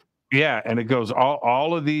 Yeah, and it goes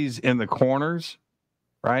all of these in the corners,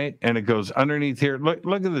 right? And it goes underneath here.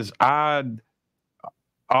 Look at this odd.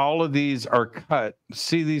 All of these are cut.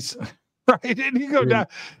 See these, right? And you go down.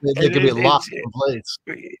 They can be locked in place.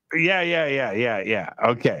 Yeah.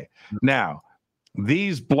 Okay. Now,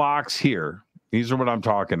 these blocks here, these are what I'm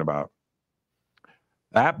talking about.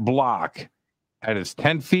 That block that is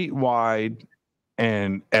 10 feet wide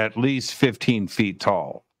and at least 15 feet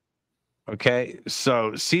tall. Okay,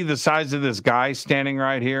 so see the size of this guy standing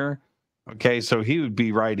right here? Okay, so he would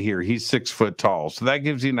be right here. He's 6 foot tall. So that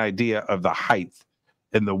gives you an idea of the height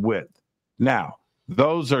and the width. Now,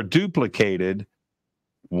 those are duplicated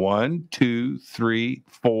 1, 2, 3,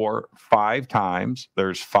 4, 5 times.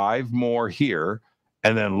 There's 5 more here.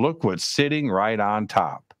 And then look what's sitting right on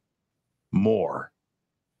top. More.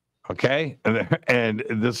 Okay, and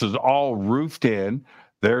this is all roofed in.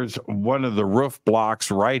 There's one of the roof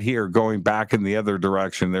blocks right here going back in the other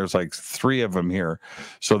direction. There's like 3 of them here.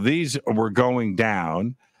 So these were going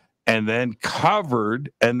down and then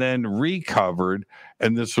covered and then recovered,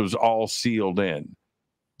 and this was all sealed in.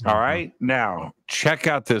 All right. Now, check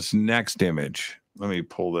out this next image. Let me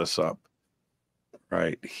pull this up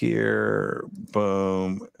right here.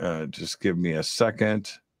 Boom. Just give me a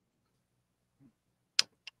second.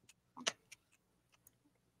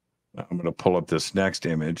 I'm going to pull up this next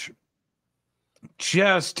image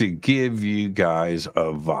just to give you guys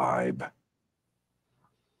a vibe.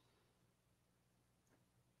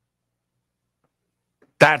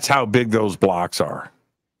 That's how big those blocks are.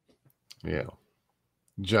 Yeah.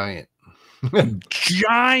 Giant.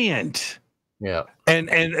 Giant. Yeah. And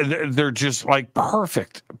they're just like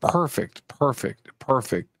perfect.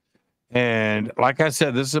 And like I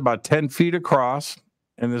said, this is about 10 feet across,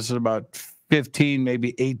 and this is about 15,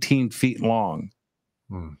 maybe 18 feet long.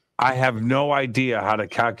 I have no idea how to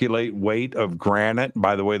calculate weight of granite.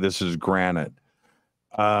 By the way, this is granite.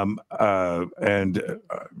 To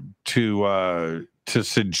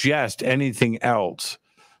suggest anything else,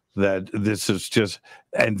 that this is just,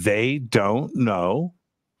 and they don't know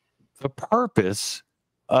the purpose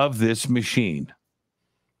of this machine.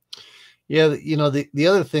 Yeah, you know, the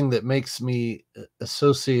other thing that makes me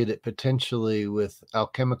associate it potentially with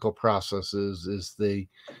alchemical processes is the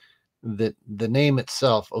name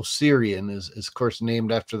itself, Osirian, is of course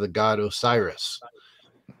named after the god Osiris.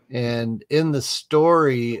 And in the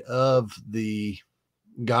story of the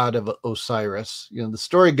god of Osiris, you know, the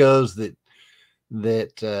story goes that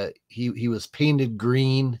he was painted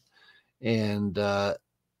green, and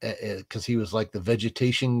because he was like the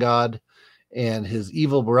vegetation god, and his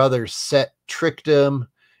evil brother Set tricked him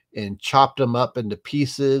and chopped him up into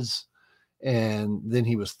pieces, and then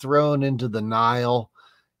he was thrown into the Nile,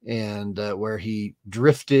 and where he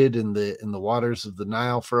drifted in the waters of the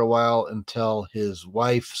Nile for a while until his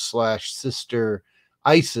wife / sister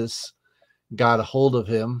Isis got a hold of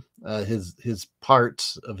him, his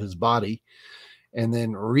parts of his body, and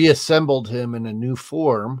then reassembled him in a new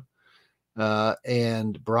form,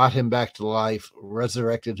 and brought him back to life,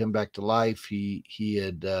 resurrected him back to life. He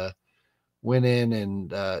had went in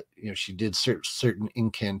and you know, she did certain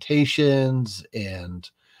incantations, and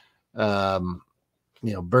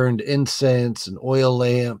you know, burned incense and oil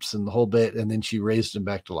lamps and the whole bit, and then she raised him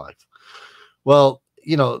back to life. Well,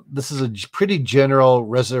 you know, this is a pretty general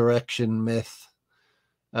resurrection myth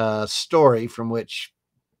story from which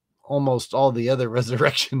almost all the other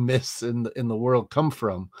resurrection myths in the world come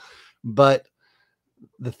from. But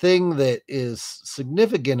the thing that is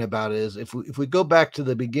significant about it is if we go back to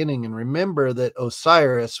the beginning and remember that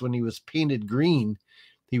Osiris, when he was painted green,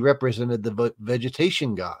 he represented the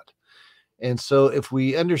vegetation god. And so if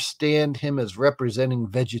we understand him as representing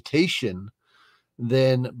vegetation,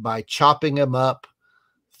 then by chopping him up,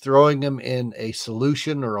 throwing him in a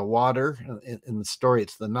solution or a water, in the story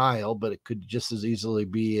it's the Nile, but it could just as easily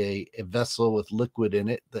be a vessel with liquid in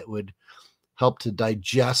it that would help to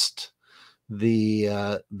digest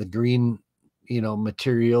the green, you know,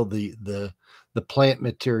 material, the plant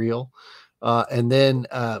material, and then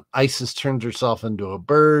Isis turns herself into a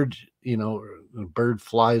bird. You know, a bird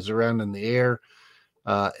flies around in the air.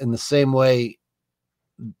 In the same way,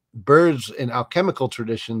 birds in alchemical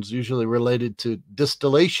traditions usually related to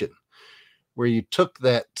distillation, where you took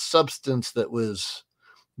that substance that was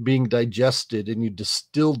being digested and you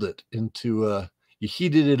distilled it into you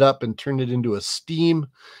heated it up and turned it into a steam,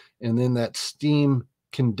 and then that steam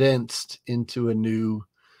condensed into a new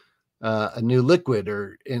liquid,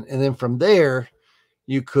 and then from there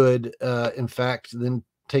you could in fact then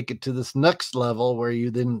take it to this next level where you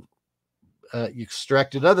then you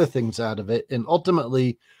extracted other things out of it, and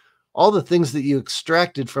ultimately all the things that you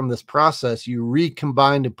extracted from this process you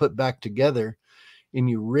recombined and put back together, and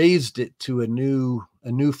you raised it to a new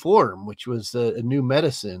form, which was a new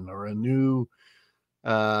medicine or a new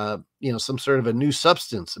you know, some sort of a new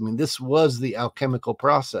substance. I mean, this was the alchemical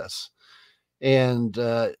process. And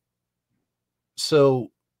so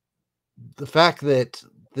the fact that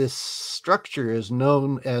this structure is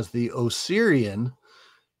known as the Osirian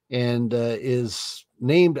and is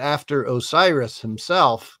named after Osiris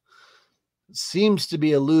himself seems to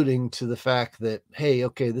be alluding to the fact that, hey,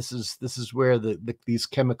 okay, this is where these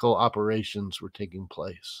chemical operations were taking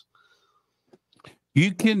place.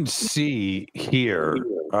 You can see here,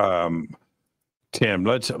 Tim.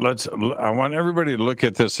 I want everybody to look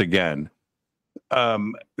at this again.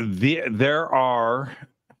 There are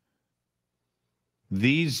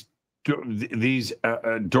these these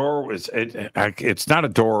doorways. It's not a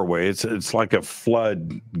doorway. It's like a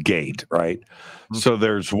flood gate, right? Mm-hmm. So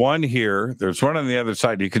there's one here. There's one on the other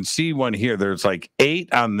side. You can see one here. There's like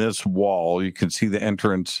 8 on this wall. You can see the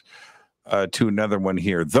entrance to another one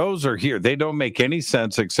here. Those are here. They don't make any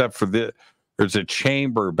sense except for there's a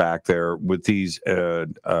chamber back there with these.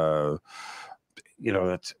 It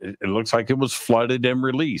looks like it was flooded and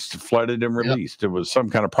released. Yep. It was some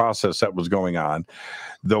kind of process that was going on.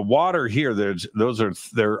 The water here,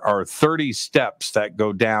 there are 30 steps that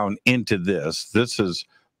go down into this. This is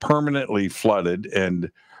permanently flooded,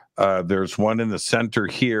 and there's one in the center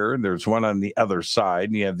here, and there's one on the other side,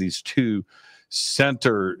 and you have these 2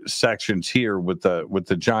 center sections here with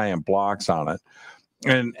the giant blocks on it.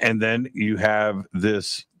 And then you have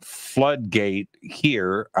this floodgate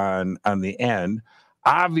here on the end.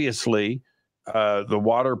 Obviously, the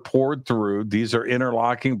water poured through. These are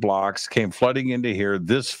interlocking blocks, came flooding into here.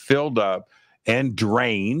 This filled up and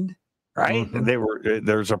drained, right? Mm-hmm.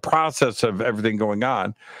 There's a process of everything going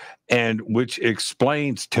on, and which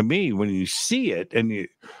explains to me when you see it, and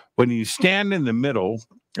when you stand in the middle,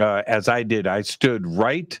 as I did, I stood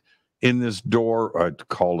right in this door. I'd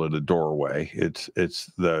call it a doorway. It's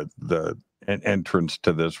the entrance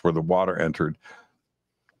to this where the water entered.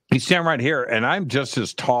 You stand right here, and I'm just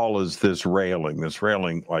as tall as this railing. This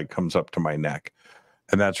railing like comes up to my neck,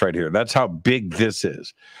 and that's right here. That's how big this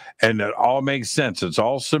is, and it all makes sense. It's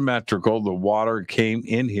all symmetrical. The water came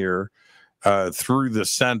in here through the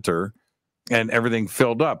center, and everything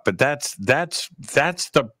filled up. But that's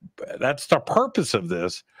the purpose of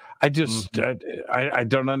this. I just I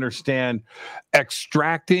don't understand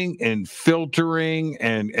extracting and filtering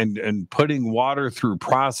and putting water through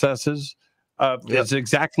processes. That's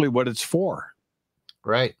exactly what it's for.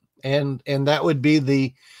 Right. And that would be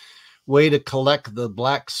the way to collect the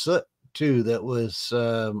black soot too. That was,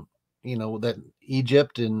 that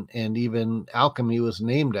Egypt and even alchemy was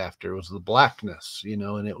named after, was the blackness,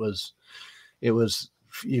 and it was,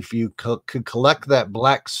 if you could collect that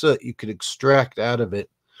black soot, you could extract out of it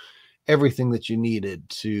everything that you needed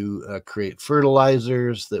to create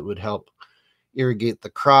fertilizers that would help irrigate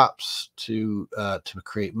the crops, to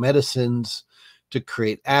create medicines, to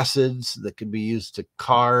create acids that could be used to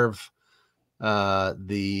carve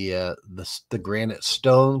the granite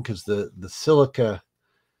stone, because the silica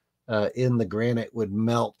in the granite would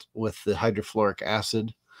melt with the hydrofluoric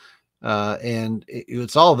acid, and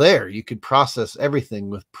it's all there. You could process everything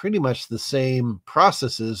with pretty much the same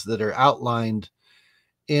processes that are outlined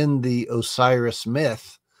in the Osiris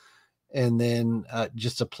myth, and then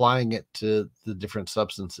just applying it to the different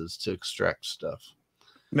substances to extract stuff.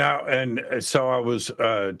 Now, and so I was,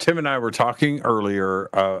 Tim and I were talking earlier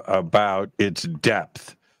about its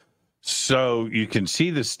depth. So you can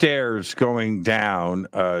see the stairs going down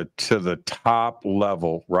to the top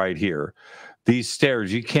level right here. These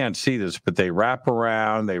stairs, you can't see this, but they wrap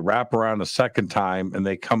around a second time, and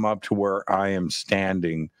they come up to where I am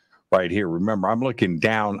standing right here. Remember, I'm looking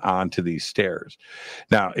down onto these stairs.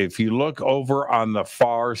 Now, if you look over on the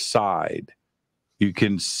far side, you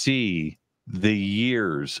can see the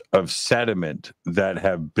years of sediment that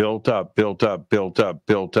have built up.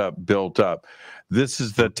 This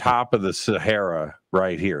is the top of the Sahara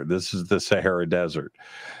right here. This is the Sahara Desert.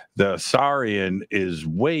 The Saharian is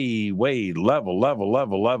way level,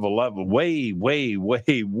 way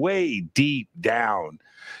deep down.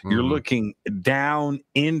 You're looking down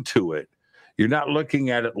into it. You're not looking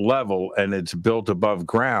at it level and it's built above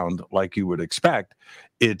ground like you would expect.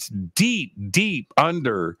 It's deep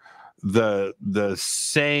under the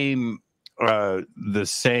same what's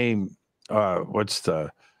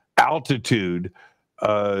the altitude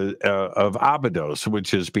of Abydos,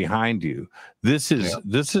 which is behind you. This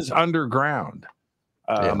is underground,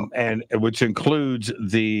 and which includes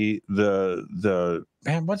the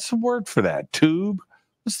man. What's the word for that? Tube.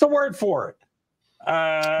 What's the word for it?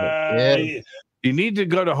 You need to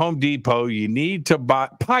go to Home Depot. You need to buy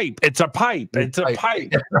pipe. It's a pipe. It's a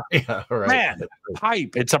pipe. Yeah, right. Man,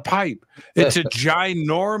 pipe. It's a pipe. It's a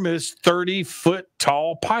ginormous 30-foot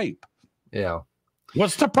tall pipe. Yeah.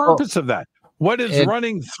 What's the purpose of that? What is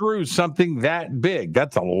running through something that big?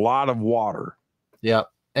 That's a lot of water. Yeah.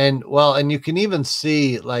 And you can even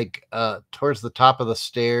see like towards the top of the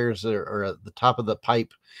stairs or at the top of the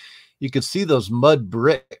pipe, you could see those mud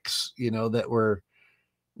bricks, that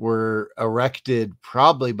were erected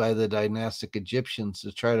probably by the dynastic Egyptians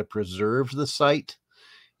to try to preserve the site.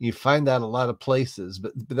 You find that a lot of places,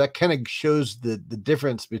 but that kind of shows the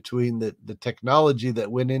difference between the technology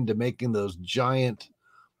that went into making those giant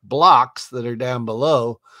blocks that are down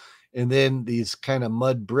below, and then these kind of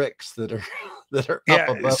mud bricks that are that are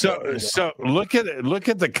Yeah. up above. So look at it. Look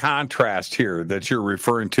at the contrast here that you're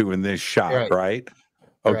referring to in this shot, right?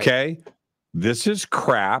 Okay. Right. This is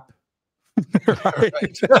crap.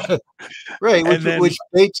 Right. Right, which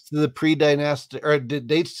dates to the pre-dynastic, or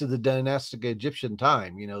dates to the dynastic Egyptian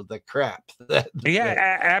time. You know, the crap.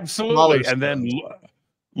 Absolutely. And then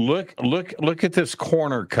look at this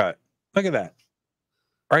corner cut. Look at that,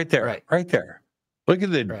 right there, right there. Look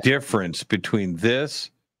at the difference between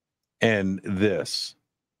this and this.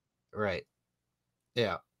 Right.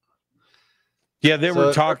 Yeah. Yeah, they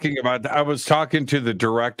were talking about. I was talking to the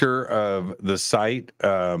director of the site.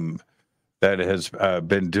 That has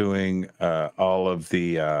been doing all of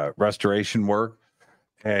the restoration work,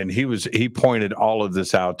 and he pointed all of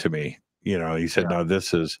this out to me. You know, he said, "No,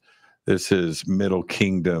 this is Middle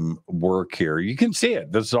Kingdom work here. You can see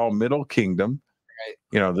it. This is all Middle Kingdom. Right.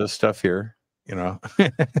 You know, this stuff here. You know,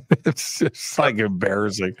 it's just like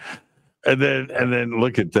embarrassing. And then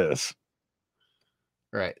look at this.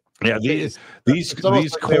 Right. Yeah, these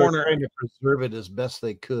like corner trying to preserve it as best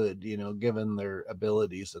they could, you know, given their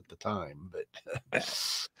abilities at the time. But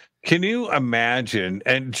can you imagine?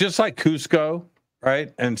 And just like Cusco,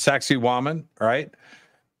 right, and Sacsayhuaman, right?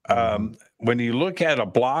 When you look at a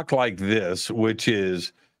block like this, which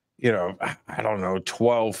is, you know, I don't know,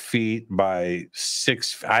 12 feet by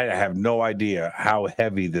 6. I have no idea how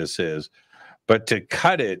heavy this is, but to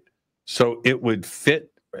cut it so it would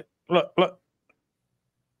fit. Look.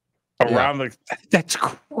 Around that's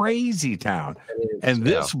crazy town. And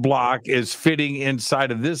this block is fitting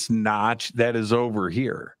inside of this notch that is over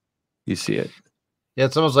here. You see it? Yeah,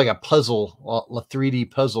 it's almost like a puzzle, a 3D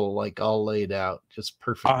puzzle, like all laid out, just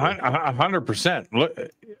perfectly. 100%.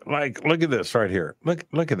 Look at this right here.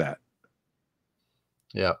 Look at that.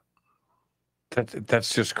 Yeah.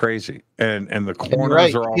 That's just crazy. And the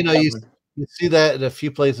corners are all, you know, you see that at a few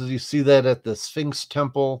places. You see that at the Sphinx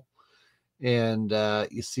Temple. And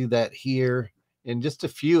you see that here in just a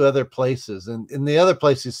few other places. And the other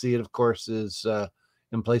place you see it, of course, is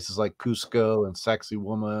in places like Cusco and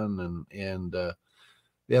Sacsayhuaman and the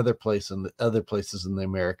other place and the other places in the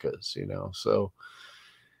Americas, you know. So,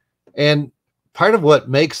 and part of what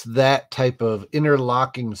makes that type of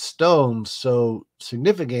interlocking stone so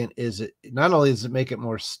significant is it not only does it make it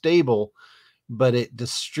more stable, but it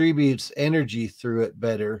distributes energy through it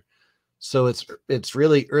better. So it's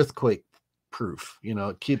really earthquake proof, you know.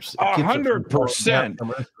 It keeps 100%.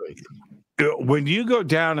 When you go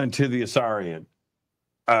down into the Assyrian,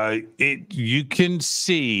 you can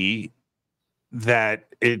see that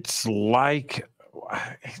it's like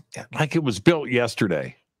it was built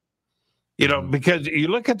yesterday. You know, because you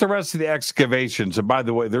look at the rest of the excavations, and by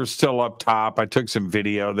the way, they're still up top. I took some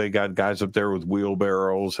video. They got guys up there with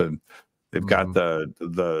wheelbarrows, and they've got the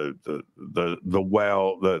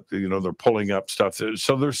well that, you know, they're pulling up stuff.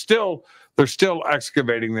 So they're still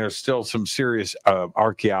excavating. There's still some serious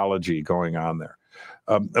archaeology going on there.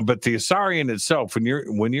 But the Assyrian itself,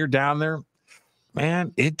 when you're down there,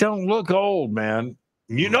 man, it don't look old, man.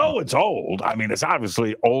 You know it's old. I mean, it's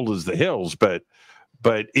obviously old as the hills, but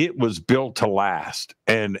it was built to last.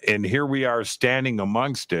 And here we are standing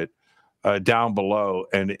amongst it down below,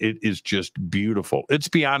 and it is just beautiful. It's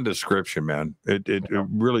beyond description, man. It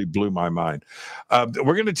really blew my mind.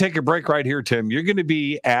 We're going to take a break right here, Tim. You're going to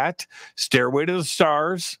be at Stairway to the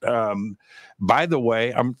Stars. By the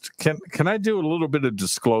way, can I do a little bit of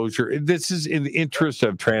disclosure? This is in the interest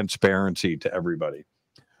of transparency to everybody.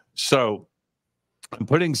 So I'm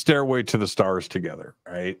putting Stairway to the Stars together,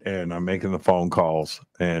 right? And I'm making the phone calls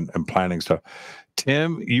and planning stuff.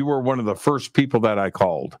 Tim, you were one of the first people that I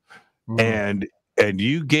called. And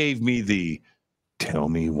you gave me the tell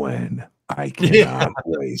me when. I cannot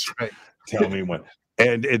wait. Right. Tell me when.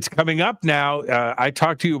 And it's coming up now. I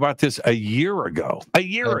talked to you about this a year ago.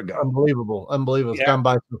 Unbelievable. It's gone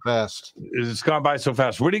by so fast. It's gone by so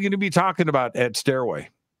fast. What are you going to be talking about at Stairway?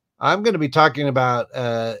 I'm going to be talking about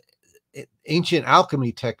ancient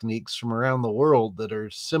alchemy techniques from around the world that are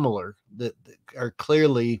similar, that are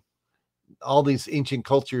clearly all these ancient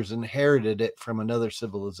cultures inherited it from another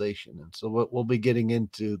civilization. And so we'll be getting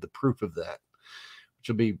into the proof of that, which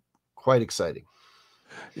will be quite exciting.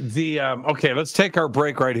 Okay, let's take our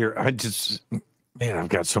break right here. I've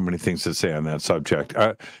got so many things to say on that subject.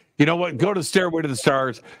 You know what? Go to Stairway to the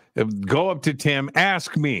Stars, go up to Tim,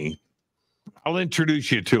 ask me. I'll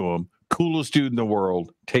introduce you to him. Coolest dude in the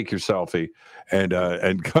world. Take your selfie and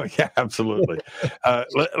go. Yeah, absolutely.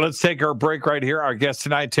 Let's take our break right here. Our guest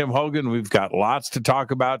tonight, Tim Hogan. We've got lots to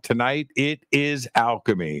talk about tonight. It is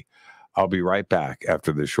alchemy. I'll be right back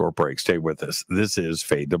after this short break. Stay with us. This is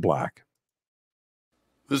Fade to Black.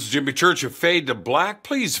 This is Jimmy Church of Fade to Black.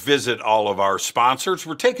 Please visit all of our sponsors.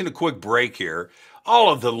 We're taking a quick break here. All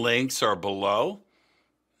of the links are below.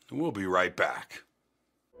 We'll be right back.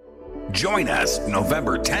 Join us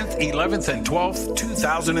November 10th, 11th, and 12th,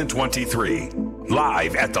 2023,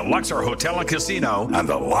 live at the Luxor Hotel and Casino on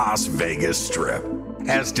the Las Vegas Strip,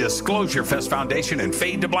 as Disclosure Fest Foundation and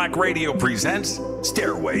Fade to Black Radio presents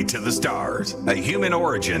Stairway to the Stars, a Human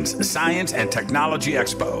Origins Science and Technology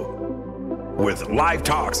Expo, with live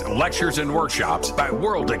talks, lectures, and workshops by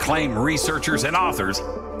world-acclaimed researchers and authors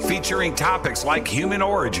featuring topics like human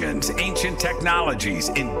origins, ancient technologies,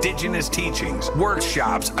 indigenous teachings,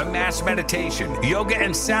 workshops, a mass meditation, yoga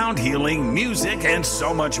and sound healing, music, and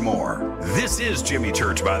so much more. This is Jimmy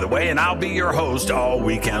Church, by the way, and I'll be your host all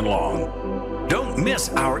weekend long. Don't miss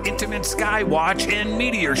our intimate sky watch and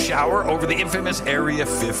meteor shower over the infamous Area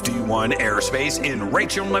 51 airspace in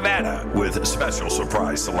Rachel, Nevada, with special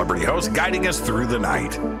surprise celebrity hosts guiding us through the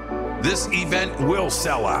night. This event will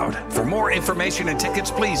sell out. For more information and tickets,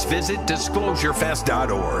 please visit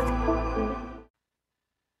disclosurefest.org.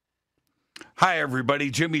 Hi, everybody.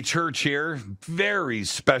 Jimmy Church here. Very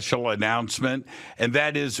special announcement, and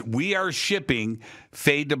that is we are shipping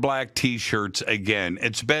Fade to Black t-shirts again.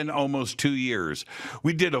 It's been almost 2 years.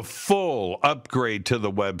 We did a full upgrade to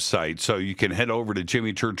the website, so you can head over to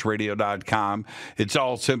jimmychurchradio.com. It's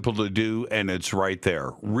all simple to do, and it's right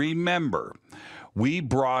there. Remember, we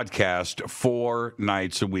broadcast 4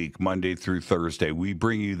 nights a week, Monday through Thursday. We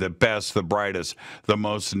bring you the best, the brightest, the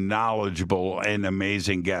most knowledgeable and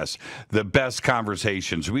amazing guests, the best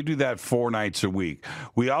conversations. We do that 4 nights a week.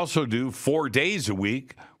 We also do 4 days a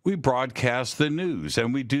week. We broadcast the news,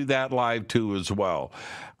 and we do that live too as well.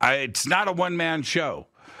 It's not a one-man show.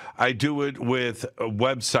 I do it with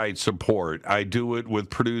website support. I do it with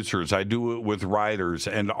producers. I do it with writers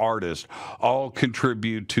and artists. All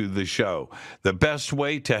contribute to the show. The best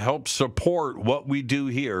way to help support what we do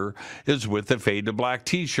here is with the Fade to Black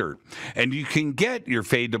t-shirt. And you can get your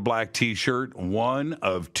Fade to Black t-shirt one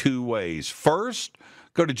of 2 ways. First,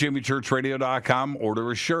 go to jimmychurchradio.com,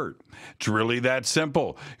 order a shirt. It's really that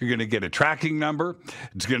simple. You're going to get a tracking number,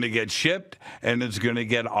 it's going to get shipped, and it's going to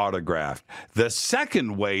get autographed. The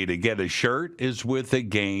second way to get a shirt is with a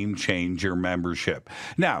Game Changer membership.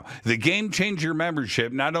 Now, the Game Changer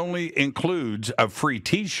membership not only includes a free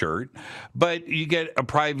t-shirt, but you get a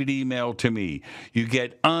private email to me. You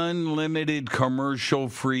get unlimited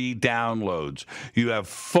commercial-free downloads. You have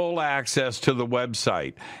full access to the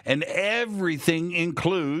website, and everything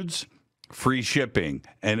includes free shipping,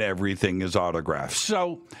 and everything is autographed.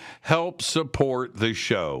 So help support the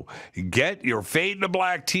show. Get your Fade to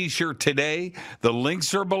Black t-shirt today. The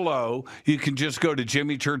links are below. You can just go to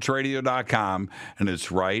jimmychurchradio.com, and it's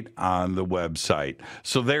right on the website.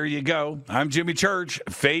 So there you go. I'm Jimmy Church,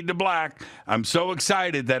 Fade to Black. I'm so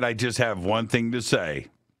excited that I just have one thing to say.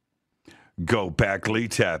 Go Beckley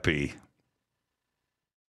Teppy.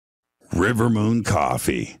 River Moon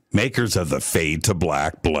Coffee, makers of the Fade to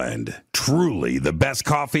Black blend. Truly the best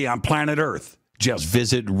coffee on planet Earth. Just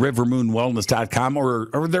visit rivermoonwellness.com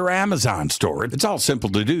or their Amazon store. It's all simple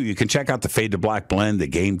to do. You can check out the Fade to Black blend, the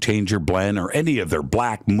Game Changer blend, or any of their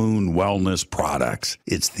Black Moon Wellness products.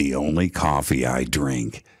 It's the only coffee I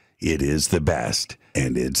drink. It is the best,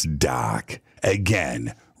 and it's Doc.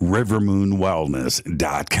 Again,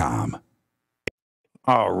 rivermoonwellness.com.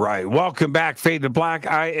 All right. Welcome back, Fade to Black.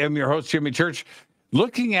 I am your host, Jimmy Church.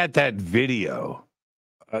 Looking at that video,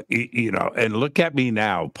 and look at me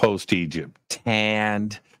now, post-Egypt.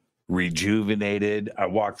 Tanned, rejuvenated. I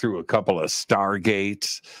walked through a couple of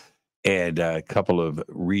Stargates and a couple of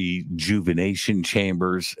rejuvenation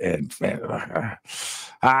chambers, and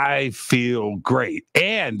I feel great.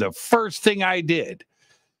 And the first thing I did,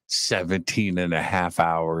 17 and a half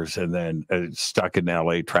hours and then stuck in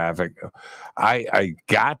LA traffic. I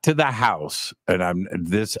got to the house, and I'm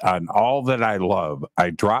this on all that I love. I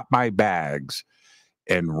dropped my bags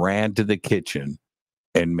and ran to the kitchen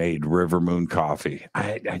and made River Moon coffee.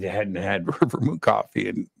 I hadn't had River Moon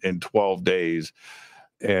coffee in 12 days,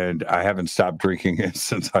 and I haven't stopped drinking it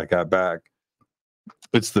since I got back.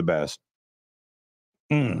 It's the best.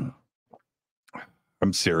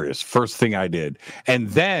 I'm serious. First thing I did. And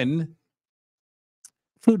then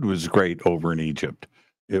food was great over in Egypt.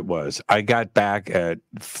 It was. I got back at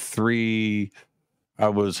 3. I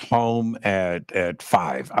was home at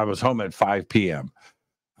 5. I was home at 5 p.m.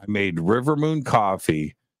 I made River Moon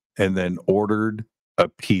coffee and then ordered a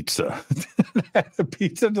pizza. A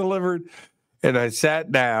pizza delivered. And I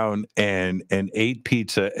sat down and ate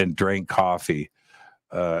pizza and drank coffee.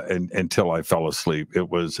 and until I fell asleep. It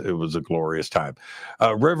was a glorious time.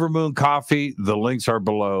 River Moon Coffee, the links are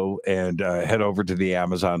below, and head over to the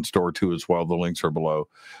Amazon store too as well. The links are below.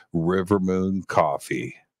 River Moon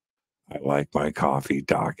Coffee. I like my coffee,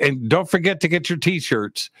 Doc. And don't forget to get your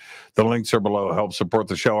T-shirts. The links are below. Help support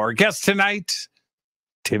the show. Our guest tonight,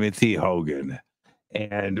 Timothy Hogan.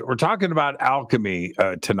 And we're talking about alchemy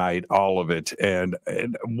tonight, all of it. And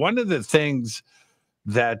one of the things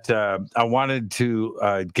that I wanted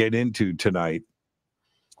to get into tonight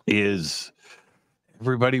is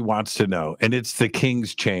everybody wants to know, and it's the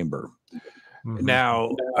King's Chamber. Mm-hmm.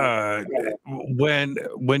 Now,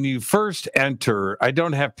 when you first enter, I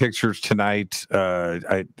don't have pictures tonight.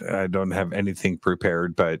 I don't have anything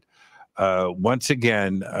prepared, but once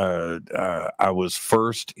again, I was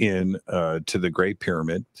first in to the Great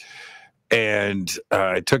Pyramid, and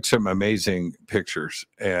I took some amazing pictures.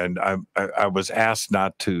 And I was asked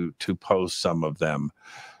not to post some of them,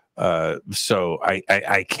 so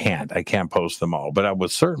I can't post them all, but I will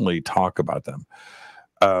certainly talk about them.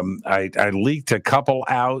 I leaked a couple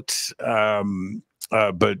out,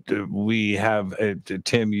 but we have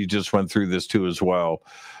Tim. You just went through this too as well.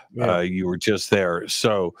 Yeah. You were just there,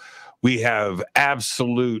 so we have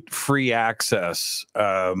absolute free access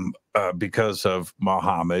because of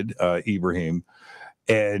Muhammad Ibrahim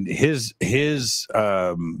and his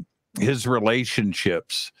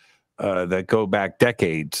relationships that go back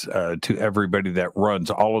decades to everybody that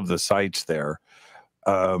runs all of the sites there.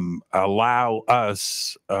 Allow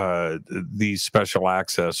us these special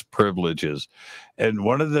access privileges. And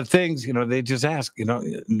one of the things, they just ask,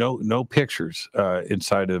 no pictures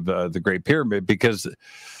inside of the Great Pyramid, because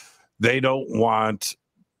they don't want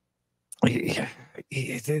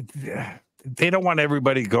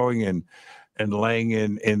everybody going in and laying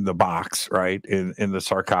in the box, right, in the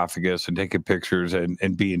sarcophagus and taking pictures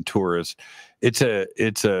and being tourists. It's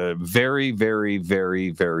a very, very, very,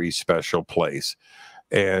 very special place.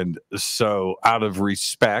 And so out of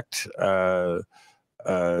respect, that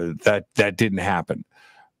didn't happen.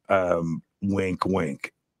 Wink,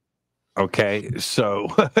 wink. Okay. So,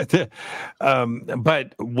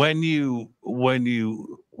 but when you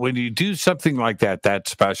do something like that,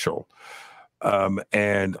 that's special.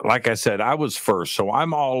 And like I said, I was first, so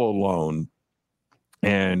I'm all alone.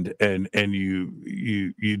 And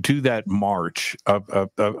you do that march up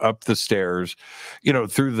the stairs,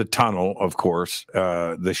 through the tunnel, of course,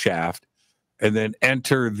 the shaft, and then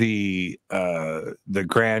enter the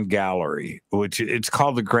Grand Gallery, which it's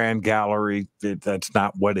called the Grand Gallery. That's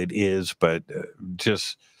not what it is, but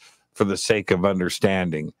just for the sake of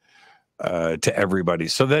understanding to everybody.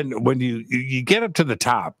 So then when you get up to the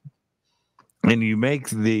top, and you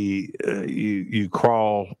make you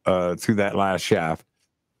crawl through that last shaft,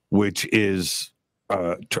 which is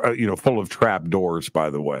full of trap doors,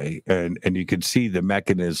 by the way, and you can see the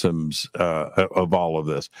mechanisms of all of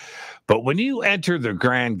this. But when you enter the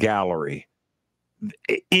Grand Gallery,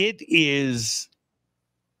 it is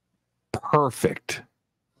perfect.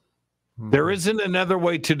 Mm-hmm. There isn't another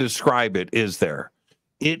way to describe it, is there?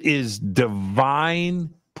 It is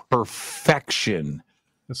divine perfection.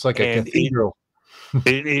 It's like a cathedral.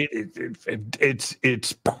 It's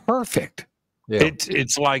perfect. Yeah.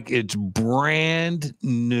 It's like it's brand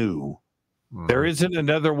new. Mm. There isn't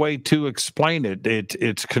another way to explain it.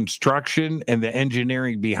 Its construction and the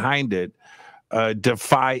engineering behind it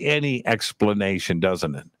defy any explanation,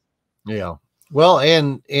 doesn't it? Yeah. Well,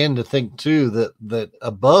 and to think too that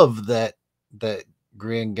above that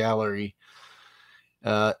Grand Gallery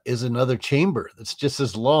is another chamber that's just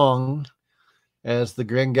as long as the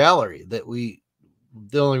Grand Gallery.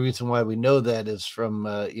 The only reason why we know that is from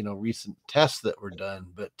recent tests that were done,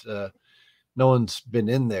 but no one's been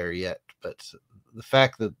in there yet. But the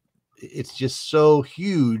fact that it's just so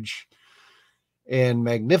huge and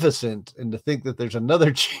magnificent, and to think that there's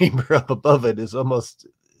another chamber up above it is almost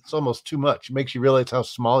too much. It makes you realize how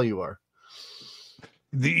small you are.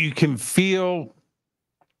 You can feel,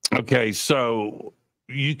 okay, so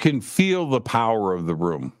you can feel the power of the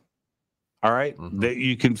room. All right. Mm-hmm. That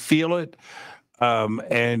you can feel it.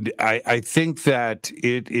 And I think that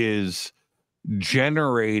it is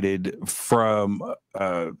generated from,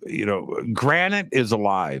 granite is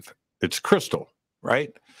alive. It's crystal,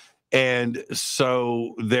 right? And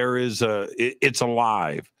so there is it's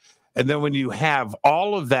alive. And then when you have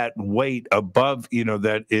all of that weight above,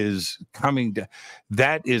 that is coming to,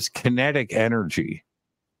 that is kinetic energy,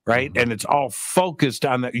 right? Mm-hmm. And it's all focused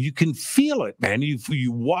on that. You can feel it, man.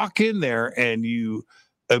 You walk in there and you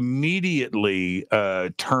immediately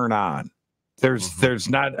turn on. There's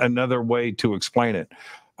not another way to explain it.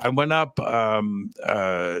 I went up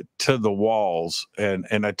to the walls,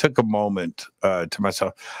 and I took a moment to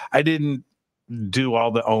myself. I didn't do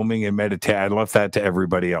all the oming and meditate. I left that to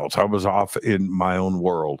everybody else. I was off in my own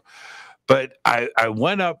world. But I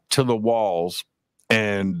went up to the walls,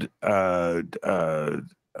 and I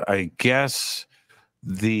guess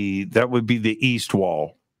that would be the east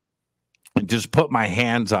wall, and just put my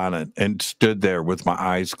hands on it and stood there with my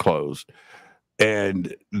eyes closed.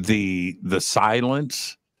 And the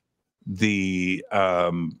silence, the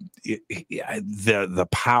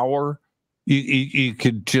power, you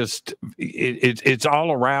could just, it's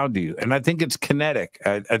all around you. And I think it's kinetic.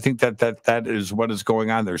 I think that is what is going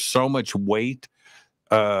on. There's so much weight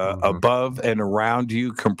above and around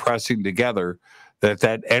you compressing together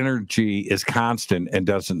that energy is constant and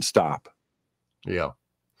doesn't stop. Yeah.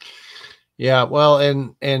 Yeah, well,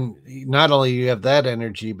 and not only you have that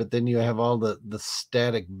energy, but then you have all the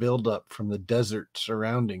static buildup from the desert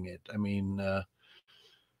surrounding it. I mean,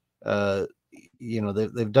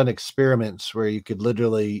 they've done experiments where you could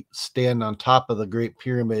literally stand on top of the Great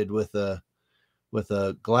Pyramid with a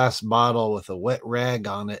glass bottle with a wet rag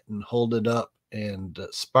on it and hold it up, and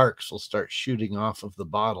sparks will start shooting off of the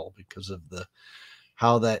bottle because of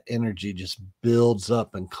how that energy just builds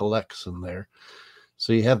up and collects in there.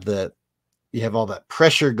 So you have all that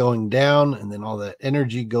pressure going down and then all that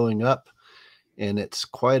energy going up, and it's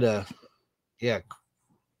quite a,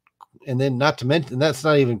 and then not to mention, that's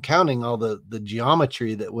not even counting all the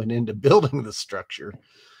geometry that went into building the structure,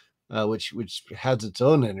 which has its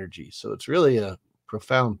own energy. So it's really a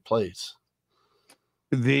profound place.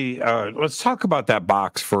 Let's talk about that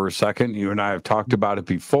box for a second. You and I have talked about it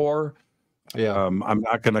before. Yeah. I'm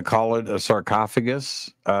not going to call it a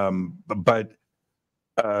sarcophagus, but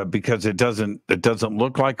because it doesn't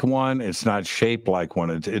look like one, it's not shaped like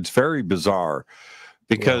one. It's very bizarre,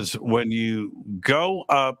 because when you go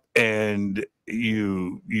up and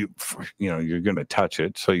you're going to touch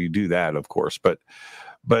it, so you do that, of course. But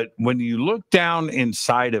when you look down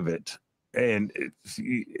inside of it, and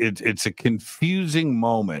it's a confusing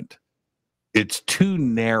moment. It's too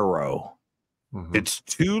narrow. It's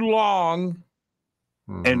too long,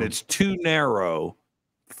 and it's too narrow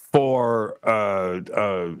for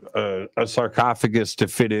a sarcophagus to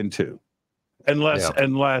fit into, unless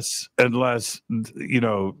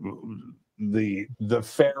the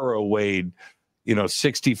pharaoh weighed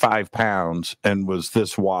 65 pounds and was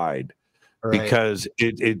this wide, right? Because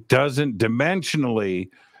it doesn't dimensionally,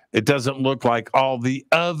 it doesn't look like all the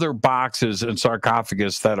other boxes and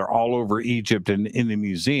sarcophagus that are all over Egypt and in the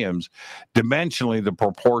museums. Dimensionally, the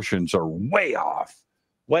proportions are way off.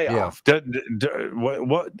 Way off.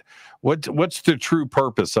 What's the true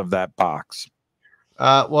purpose of that box?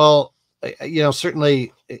 Well,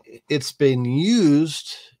 certainly it's been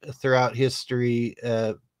used throughout history.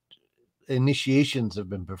 Initiations have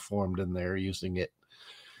been performed in there using it,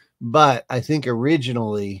 but I think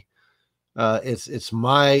originally, it's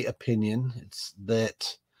my opinion, it's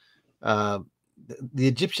that the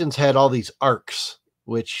Egyptians had all these arcs,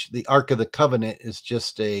 which the Ark of the Covenant is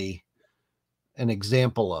just an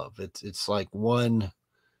example of. It's like one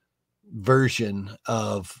version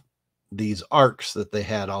of these arcs that they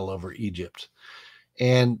had all over Egypt.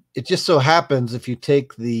 And it just so happens, if you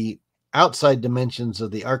take the outside dimensions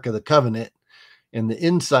of the Ark of the Covenant and the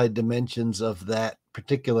inside dimensions of that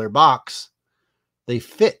particular box, they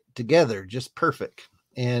fit together just perfect.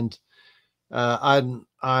 And on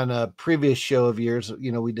a previous show of yours,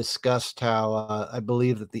 we discussed how I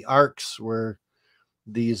believe that the arcs were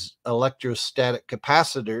these electrostatic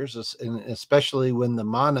capacitors, and especially when the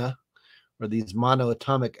mana, or these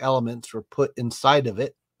monoatomic elements, were put inside of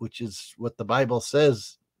it, which is what the Bible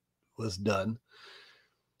says was done.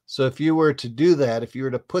 So if you were to do that, if you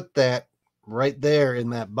were to put that right there in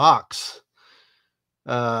that box,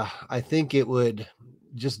 I think it would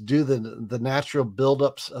just do the natural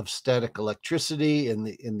buildups of static electricity and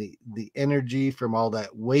the energy from all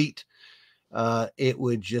that weight. It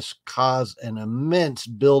would just cause an immense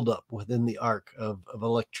buildup within the arc of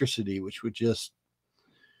electricity, which would just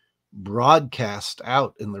broadcast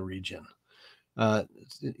out in the region.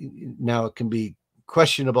 Now it can be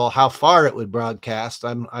questionable how far it would broadcast.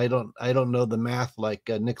 I don't know the math like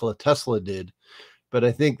Nikola Tesla did, but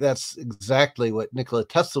I think that's exactly what Nikola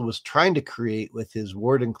Tesla was trying to create with his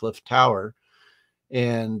Wardenclyffe Tower.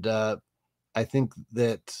 And I think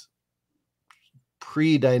that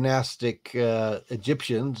pre-dynastic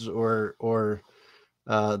Egyptians or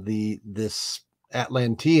this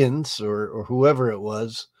Atlanteans or whoever it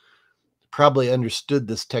was probably understood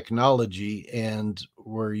this technology and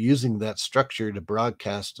were using that structure to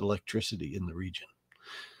broadcast electricity in the region.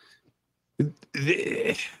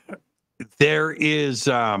 There is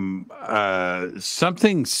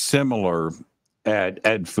something similar at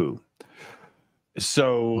Edfu.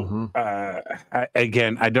 So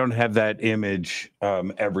again, I don't have that image,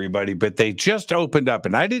 everybody, but they just opened up,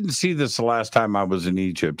 and I didn't see this the last time I was in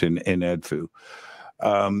Egypt in Edfu.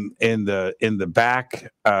 In the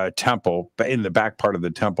back temple, in the back part of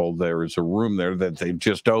the temple, there is a room there that they've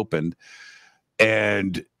just opened,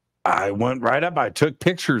 and I went right up. I took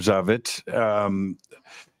pictures of it.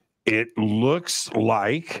 It looks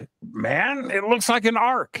like, man, it looks like an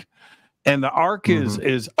ark. And the ark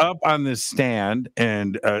is up on this stand,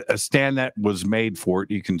 and a stand that was made for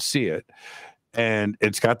it. You can see it. And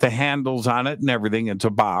it's got the handles on it and everything. It's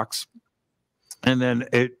a box. And then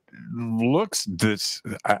it looks this,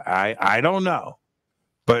 I don't know.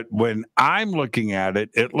 But when I'm looking at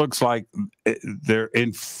it, it looks like there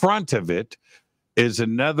in front of it is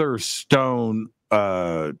another stone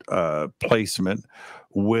placement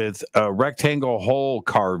with a rectangle hole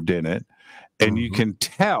carved in it. And you can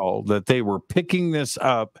tell that they were picking this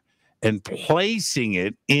up and placing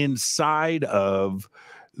it inside of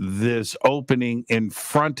this opening in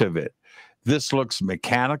front of it. This looks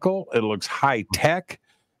mechanical. It looks high tech.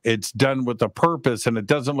 It's done with a purpose, and it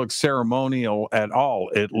doesn't look ceremonial at all.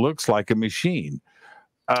 It looks like a machine.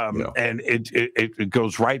 And it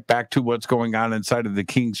goes right back to what's going on inside of the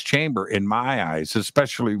king's chamber, in my eyes,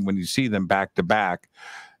 especially when you see them back to back.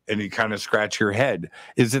 And you kind of scratch your head.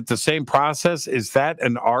 Is it the same process? Is that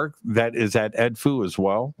an ark that is at Edfu as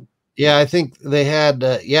well? Yeah, I think they had.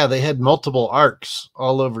 They had multiple arks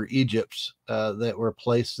all over Egypt that were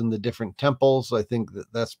placed in the different temples. I think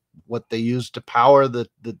that's what they used to power the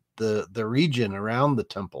region around the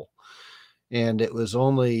temple. And it was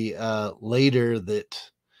only later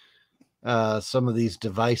that some of these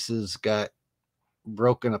devices got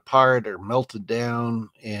broken apart or melted down,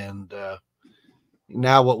 and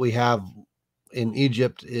now what we have in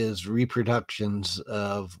Egypt is reproductions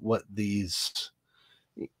of what they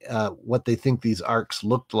think these arcs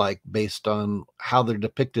looked like based on how they're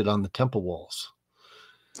depicted on the temple walls.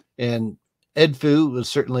 And Edfu was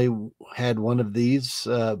certainly had one of these,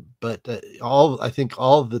 but I think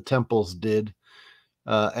all of the temples did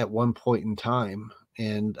at one point in time.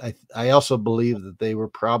 And I also believe that they were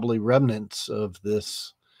probably remnants of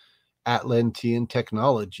this Atlantean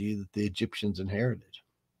technology that the Egyptians inherited.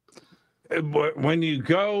 When you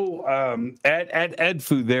go at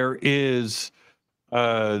Edfu, there is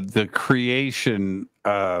the creation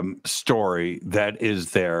story that is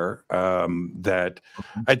there. That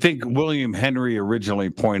I think William Henry originally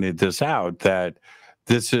pointed this out, that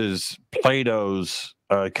this is Plato's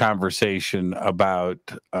conversation about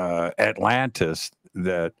Atlantis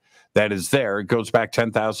that is there. It goes back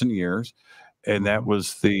 10,000 years. And that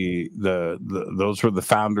was those were the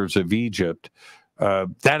founders of Egypt.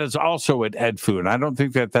 That is also at Edfu, and I don't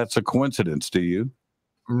think that that's a coincidence. Do you?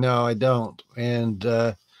 No, I don't. And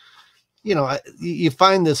you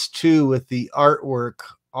find this too with the artwork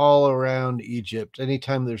all around Egypt.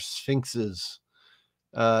 Anytime there's sphinxes,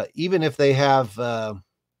 even if the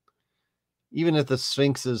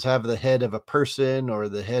sphinxes have the head of a person or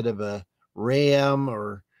the head of a ram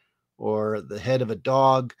or the head of a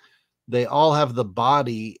dog, they all have the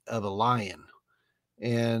body of a lion,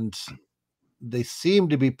 and they seem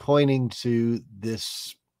to be pointing to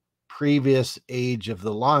this previous age of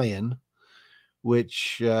the lion,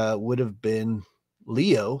 which would have been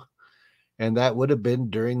Leo, and that would have been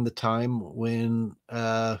during the time when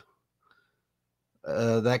that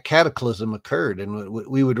cataclysm occurred, and what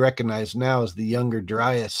we would recognize now as the Younger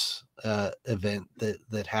Dryas event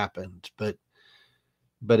that happened.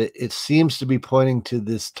 But it seems to be pointing to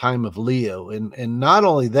this time of Leo. And not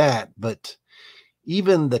only that, but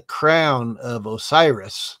even the crown of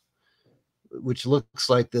Osiris, which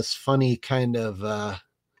looks like this funny kind of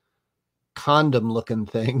condom looking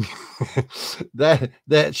thing,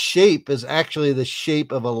 that shape is actually the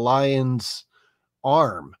shape of a lion's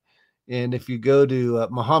arm. And if you go to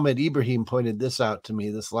Muhammad Ibrahim pointed this out to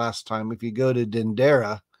me this last time, if you go to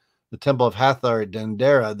Dendera, the Temple of Hathor at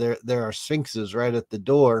Dendera, there are sphinxes right at the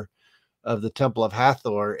door of the Temple of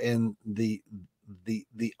Hathor, and the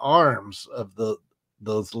arms of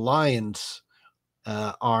those lions'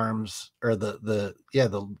 arms, or the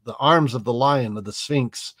arms of the lion, of the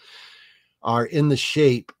Sphinx, are in the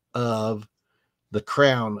shape of the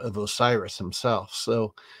crown of Osiris himself.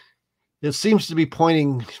 So it seems to be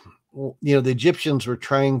pointing, the Egyptians were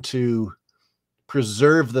trying to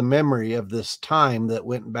preserve the memory of this time that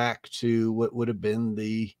went back to what would have been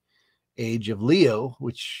the age of Leo,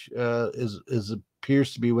 which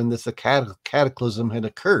appears to be when this cataclysm had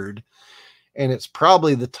occurred. and it's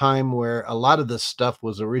probably the time where a lot of this stuff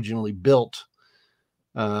was originally built,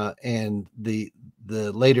 and the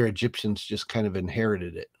later Egyptians just kind of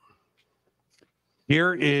inherited it.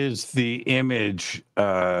 Here is the image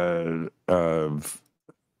of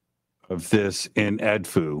this in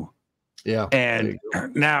Edfu. Yeah. And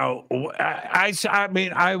now I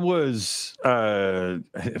mean, I was,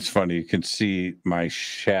 it's funny. You can see my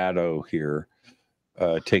shadow here,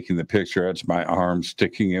 taking the picture. That's my arm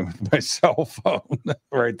sticking in with my cell phone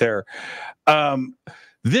right there.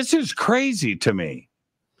 This is crazy to me.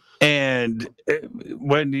 And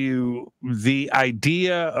when the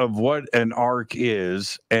idea of what an arc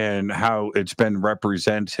is and how it's been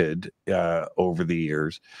represented over the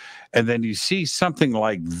years, and then you see something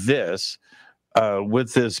like this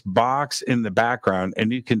with this box in the background,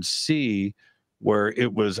 and you can see where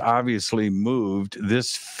it was obviously moved.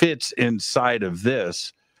 This fits inside of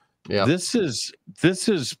this. Yeah. This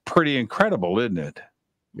is pretty incredible, isn't it?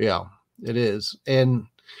 Yeah, it is. And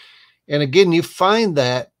again, you find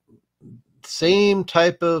that same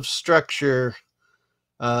type of structure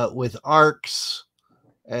with arcs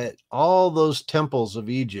at all those temples of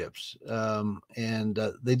Egypt, and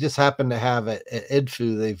they just happen to have at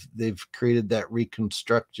Edfu. They've created that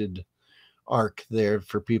reconstructed arc there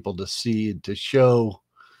for people to see and to show,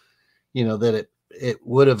 that it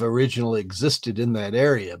would have originally existed in that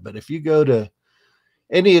area. But if you go to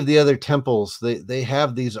any of the other temples, they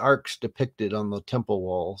have these arcs depicted on the temple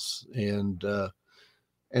walls, and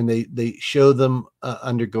they show them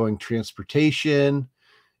undergoing transportation.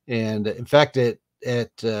 And in fact, at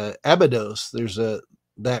Abydos, there's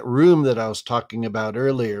that room that I was talking about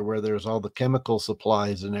earlier, where there's all the chemical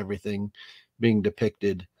supplies and everything being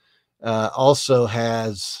depicted, also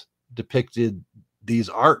has depicted these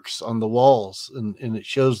arcs on the walls, and it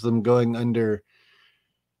shows them going under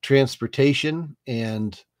transportation,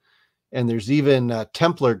 and there's even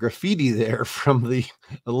Templar graffiti there from the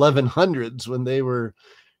 1100s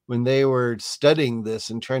when they were studying this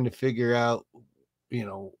and trying to figure out,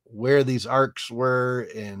 where these arcs were,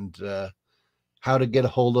 and how to get a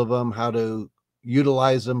hold of them, how to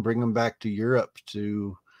utilize them, bring them back to Europe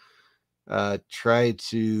to try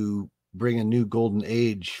to bring a new golden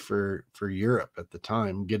age for Europe at the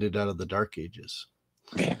time, get it out of the Dark Ages.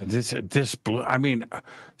 Yeah, this I mean,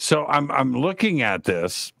 so I'm looking at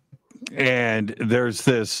this, and there's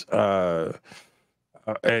this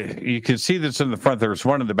you can see this in the front. There's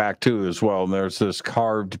one in the back too as well, and there's this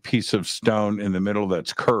carved piece of stone in the middle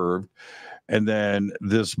that's curved, and then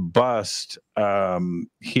this bust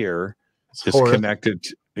here is Horus. Connected.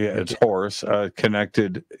 It's Horus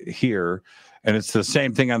connected here, and it's the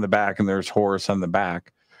same thing on the back, and there's Horus on the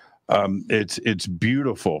back. It's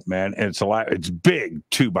beautiful, man. And it's big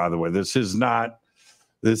too, by the way. This is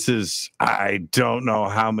I don't know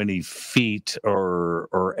how many feet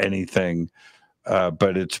or anything,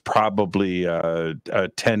 but it's probably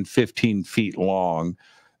 10, 15 feet long.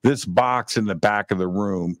 This box in the back of the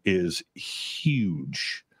room is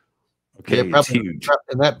huge. Okay, yeah, it's huge.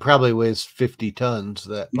 And that probably weighs 50 tons.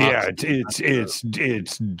 That box. Yeah, it's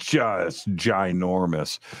just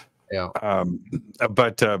ginormous. Yeah.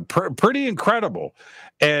 But pretty incredible.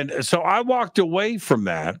 And so I walked away from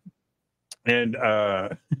that, and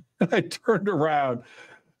I turned around.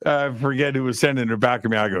 I forget who was standing in the back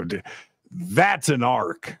of me. I go, that's an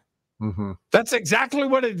arc. Mm-hmm. That's exactly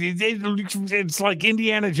what it's like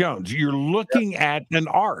Indiana Jones. You're looking at an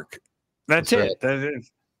arc. That's it. Right. That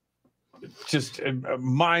is just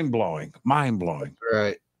mind-blowing. Mind-blowing.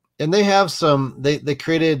 Right. And they have some, they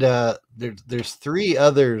created, there's three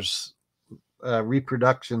others,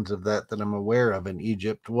 reproductions of that I'm aware of in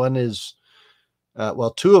Egypt. One is,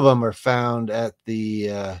 two of them are found at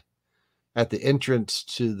the entrance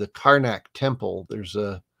to the Karnak temple. There's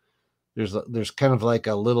kind of like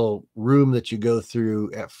a little room that you go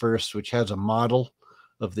through at first, which has a model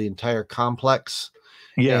of the entire complex.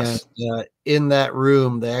 Yes. And in that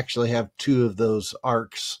room, they actually have two of those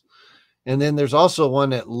arcs. And then there's also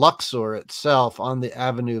one at Luxor itself on the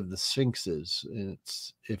Avenue of the Sphinxes. And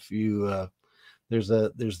it's, if you,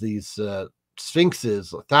 there's these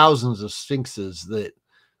sphinxes, thousands of sphinxes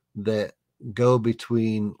that go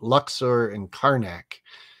between Luxor and Karnak.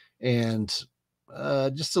 And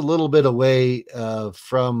just a little bit away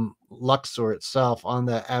from Luxor itself on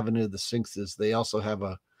that Avenue of the Sphinxes, they also have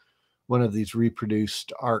one of these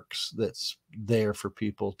reproduced arcs that's there for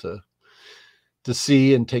people to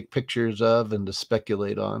see and take pictures of and to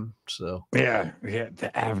speculate on. So yeah,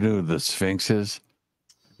 the Avenue of the Sphinxes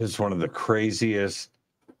is one of the craziest.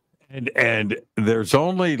 And there's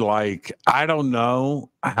only like, I don't know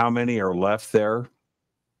how many are left there.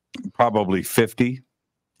 Probably 50,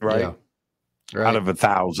 right? out of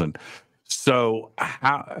 1,000. So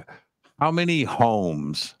how many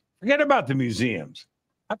homes? Forget about the museums.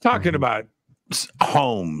 I'm talking about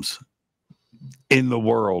homes in the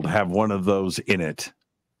world have one of those in it.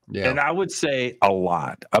 Yeah. And I would say a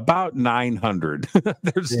lot, about 900.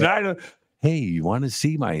 There's 900. Hey, you want to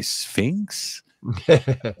see my Sphinx?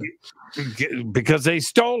 Because they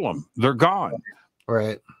stole them. They're gone.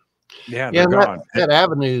 Right. Yeah, they're gone. That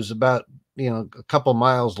avenue is about, a couple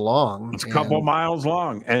miles long. It's a couple miles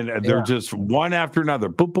long, and they're just one after another.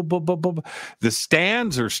 Boop, boop, boop, boop, boop. The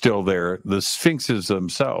stands are still there. The Sphinxes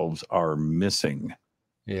themselves are missing.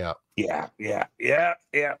 Yeah. They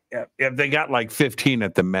got like 15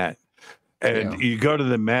 at the Met, and you go to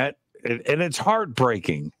the Met, and it's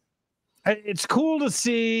heartbreaking. It's cool to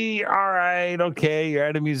see. All right, okay, you're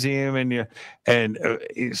at a museum, and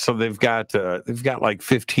so they've got like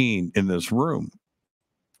 15 in this room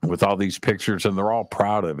with all these pictures, and they're all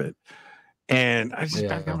proud of it. And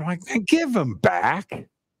I'm like, man, give them back.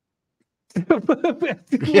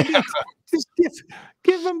 Just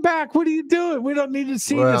give them back. What are you doing? We don't need to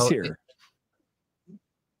see this here.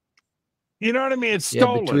 You know what I mean? It's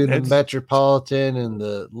stolen. Between the Metropolitan and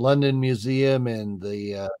the London Museum and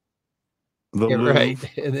the Louvre.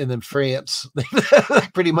 Right, and then France,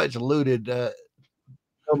 pretty much looted so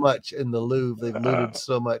much in the Louvre. They've looted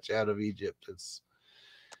so much out of Egypt. It's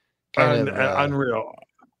kind of unreal.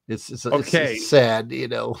 It's sad,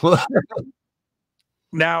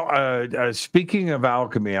 Now, speaking of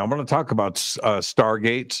alchemy, I want to talk about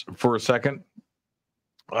stargates for a second.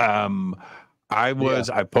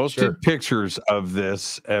 I posted pictures of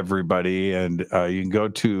this, everybody, and you can go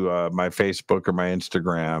to my Facebook or my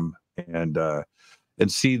Instagram and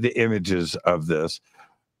see the images of this.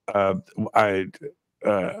 I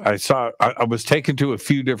was taken to a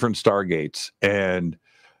few different stargates, and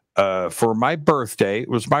for my birthday, it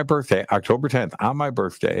was my birthday, October 10th. On my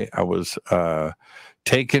birthday, I was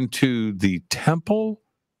taken to the Temple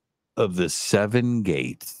of the Seven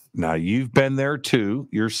Gates. Now, you've been there too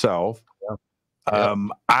yourself.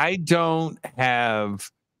 I don't have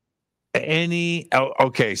any.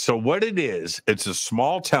 Okay, so what it is, it's a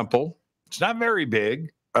small temple. It's not very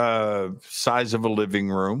big, size of a living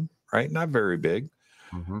room, right? Not very big.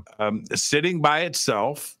 Sitting by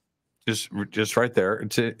itself, just right there.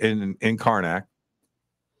 It's in Karnak.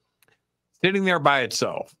 Sitting there by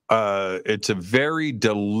itself. It's a very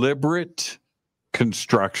deliberate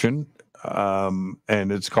construction,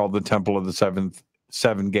 and it's called the Temple of the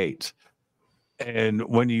Seven Gates. And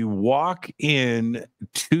when you walk in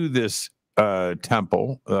to this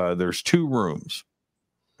temple, there's two rooms.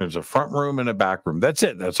 There's a front room and a back room. That's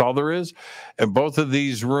it. That's all there is. And both of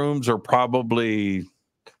these rooms are probably,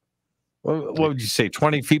 what would you say,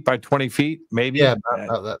 20 feet by 20 feet, maybe? Yeah,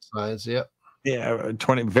 about that size. Yep. Yeah,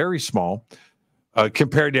 20, very small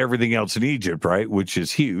compared to everything else in Egypt, right? Which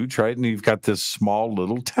is huge, right? And you've got this small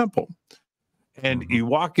little temple. And you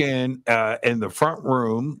walk in the front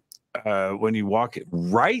room. When you walk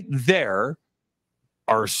right there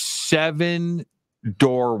are 7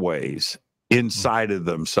 doorways inside of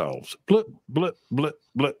themselves. Blip, blip, blip,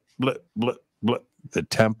 blip, blip, blip, blip. The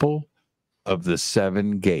Temple of the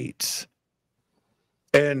Seven Gates.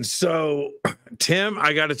 And so, Tim,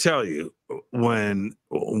 I got to tell you, when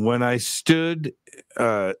I stood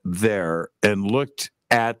there and looked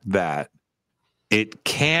at that, it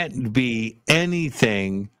can't be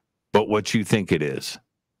anything but what you think it is.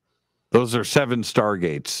 Those are 7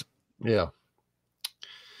 stargates. Yeah.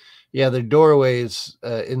 Yeah, they're doorways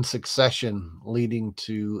in succession leading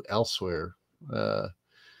to elsewhere.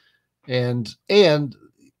 And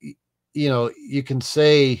you can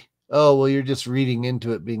say, oh, well, you're just reading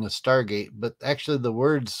into it being a stargate. But actually the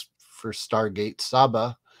words for stargate,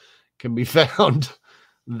 Saba, can be found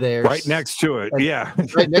there. Right next to it, yeah.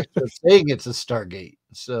 Right next to it, saying it's a stargate.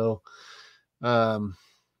 So, and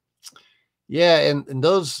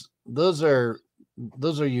those are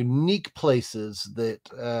unique places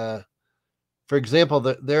that, for example,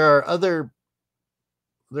 there are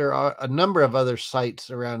a number of other sites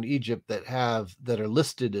around Egypt that are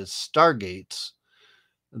listed as stargates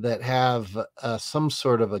that have some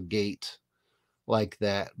sort of a gate like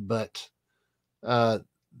that, but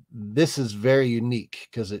this is very unique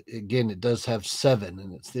because it does have 7,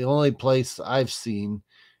 and it's the only place I've seen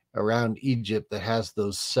around Egypt that has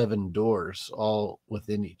those 7 doors all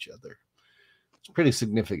within each other. It's pretty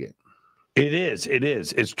significant. It is.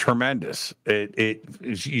 It's tremendous.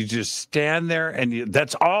 You just stand there, and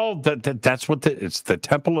that's all. That's what it's the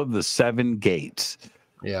Temple of the Seven Gates.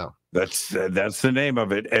 Yeah, that's the name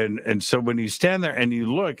of it. And so when you stand there and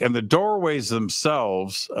you look, and the doorways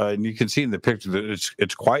themselves, and you can see in the picture that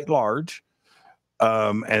it's quite large.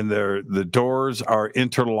 and the doors are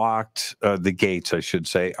interlocked. The gates, I should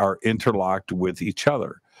say, are interlocked with each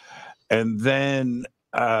other. And then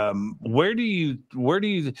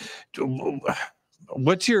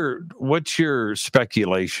what's your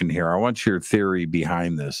speculation here? I want your theory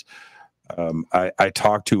behind this. I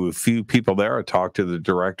talked to a few people there. I talked to the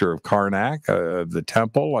director of Karnak, the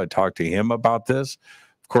temple. I talked to him about this.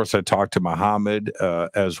 Of course, I talked to Muhammad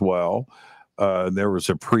as well. There was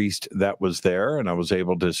a priest that was there, and I was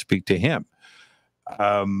able to speak to him.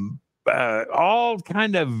 All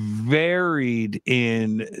kind of varied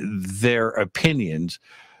in their opinions.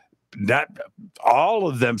 Not all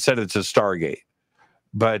of them said it's a Stargate,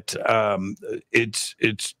 but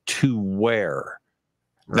it's to where.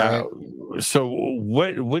 Right. Now, so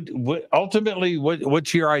what ultimately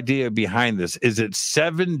what's your idea behind this? Is it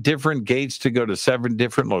 7 different gates to go to 7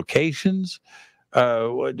 different locations?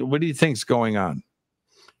 What do you think's going on?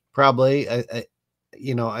 Probably. I've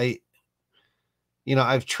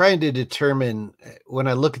tried to determine, when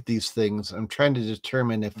I look at these things, I'm trying to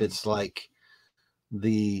determine if it's like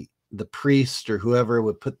the priest or whoever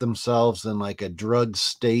would put themselves in like a drug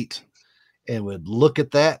state and would look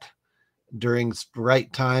at that during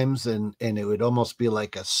right times, and it would almost be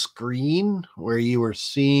like a screen where you were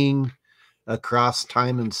seeing across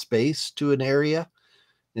time and space to an area,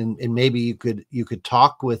 and maybe you could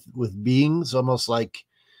talk with beings, almost like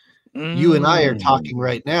you and I are talking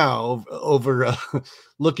right now over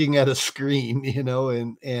looking at a screen,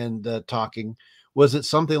 and talking. Was it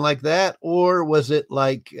something like that, or was it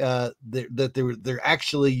like that there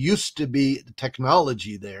actually used to be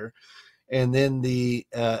technology there? And then the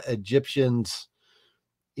Egyptians,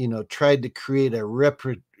 tried to create a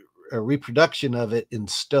reproduction of it in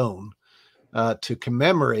stone to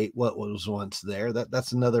commemorate what was once there.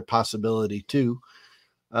 That's another possibility too.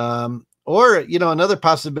 Or another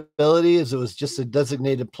possibility is it was just a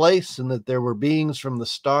designated place, and that there were beings from the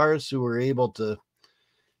stars who were able to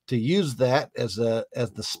use that as the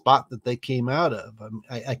spot that they came out of.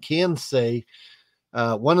 I can say.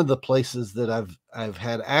 One of the places that I've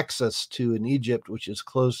had access to in Egypt, which is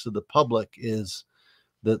closed to the public, is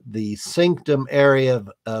the sanctum area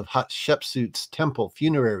of Hatshepsut's temple,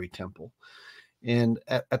 funerary temple. And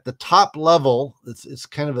at the top level, it's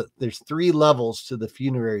kind of there's 3 levels to the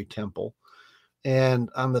funerary temple. And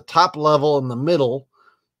on the top level in the middle,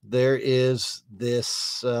 there is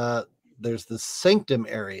this there's the sanctum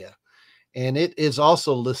area. And it is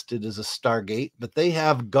also listed as a Stargate, but they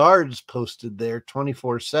have guards posted there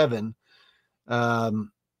 24/7,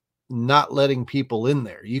 not letting people in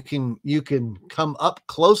there. You can come up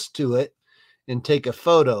close to it and take a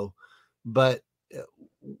photo, but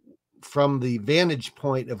from the vantage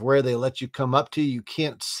point of where they let you come up to, you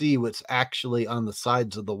can't see what's actually on the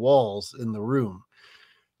sides of the walls in the room.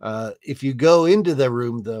 If you go into the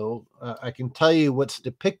room, though, I can tell you what's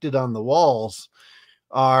depicted on the walls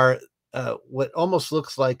are what almost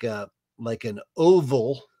looks like an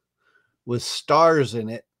oval with stars in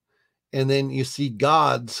it, and then you see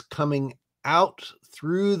gods coming out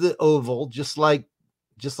through the oval, just like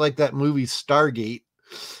that movie Stargate,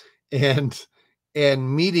 and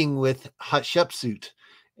meeting with Hatshepsut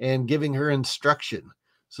and giving her instruction.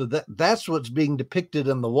 So that's what's being depicted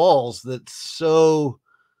on the walls. That's so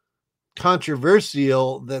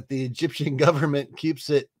controversial that the Egyptian government keeps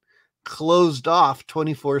it closed off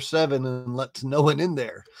 24/7 and lets no one in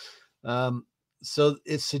there. So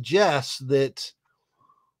it suggests that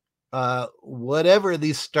whatever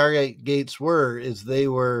these Stargate gates were, is they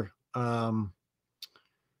were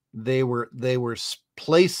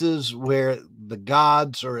places where the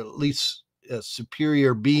gods, or at least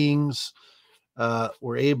superior beings,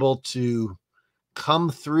 were able to come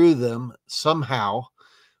through them somehow,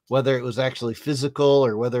 whether it was actually physical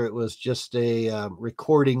or whether it was just a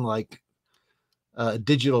recording, like a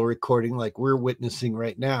digital recording like we're witnessing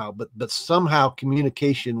right now, but somehow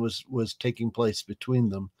communication was taking place between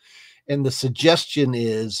them. And the suggestion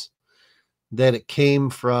is that it came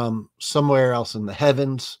from somewhere else in the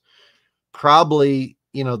heavens, probably,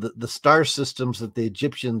 the star systems that the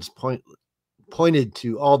Egyptians pointed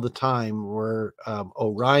to all the time were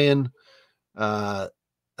Orion,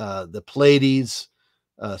 the Pleiades,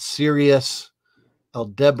 Sirius,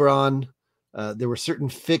 Aldebaran. There were certain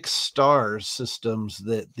fixed star systems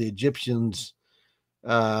that the Egyptians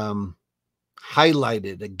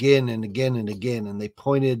highlighted again and again and again, and they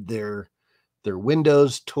pointed their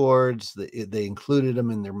windows towards. They included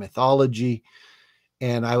them in their mythology.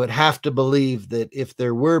 And I would have to believe that if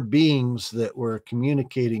there were beings that were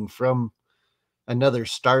communicating from another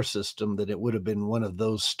star system, that it would have been one of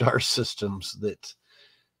those star systems that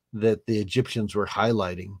the Egyptians were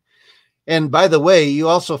highlighting. And by the way, you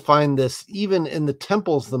also find this even in the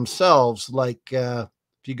temples themselves, like if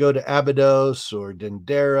you go to Abydos or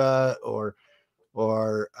Dendera or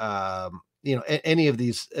you know, any of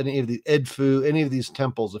the Edfu, any of these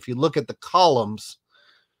temples, if you look at the columns,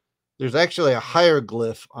 there's actually a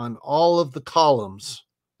hieroglyph on all of the columns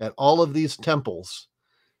at all of these temples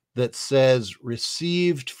that says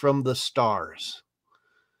received from the stars.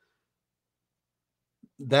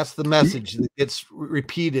 That's the message that gets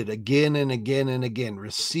repeated again and again and again,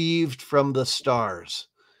 received from the stars,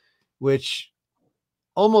 which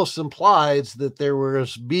almost implies that there were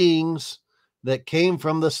beings that came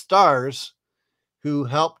from the stars who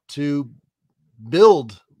helped to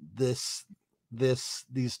build these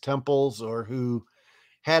temples, or who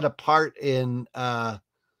had a part in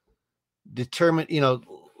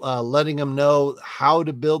letting them know how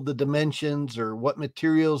to build the dimensions or what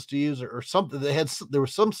materials to use, or something. There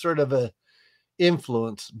was some sort of a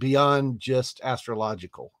influence beyond just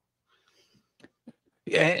astrological.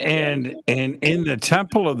 And in the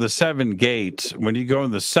Temple of the Seven Gates, when you go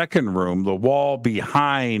in the second room, the wall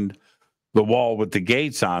behind the wall with the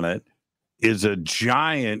gates on it is a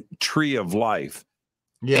giant tree of life.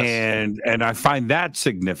 Yes. And I find that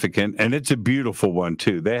significant, and it's a beautiful one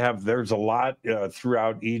too. There's a lot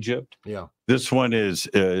throughout Egypt. Yeah. This one is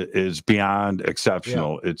beyond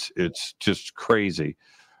exceptional. Yeah. It's just crazy.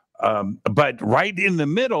 But right in the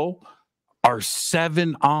middle are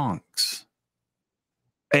 7 ankhs.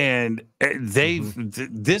 And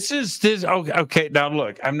this is okay. Now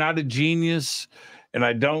look, I'm not a genius, and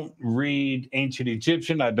I don't read ancient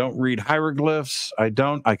Egyptian. I don't read hieroglyphs. I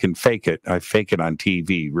can fake it. I fake it on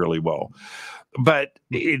TV really well. But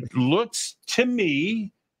it looks to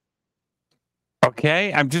me,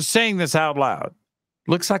 okay, I'm just saying this out loud,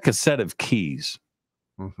 looks like a set of keys.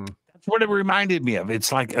 Mm-hmm. That's what it reminded me of.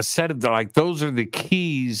 It's like a set of those are the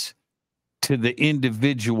keys to the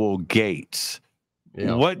individual gates.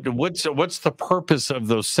 Yeah. What's the purpose of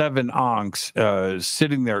those 7 ankhs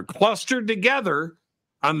sitting there clustered together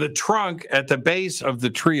on the trunk at the base of the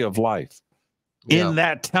tree of life in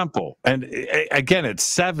that temple? And again, it's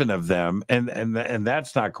 7 of them, and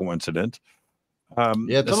that's not coincidence.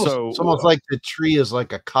 It's almost like the tree is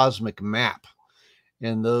like a cosmic map,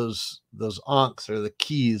 and those ankhs are the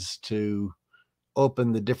keys to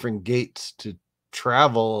open the different gates to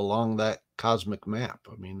travel along that cosmic map.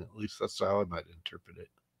 I mean, at least that's how I might interpret it.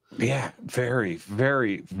 Yeah, very,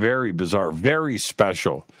 very, very bizarre, very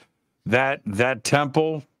special. That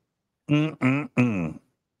temple, and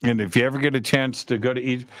if you ever get a chance to go to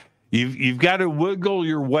Egypt, you've got to wiggle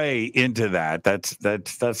your way into that. That's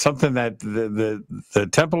something that the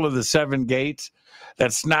Temple of the Seven Gates,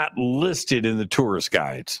 that's not listed in the tourist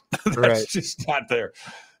guides. That's just not there.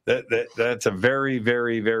 That's a very,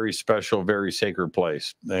 very, very special, very sacred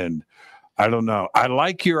place. And I don't know. I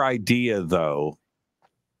like your idea, though.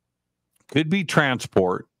 Could be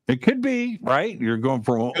transport. It could be, right? You're going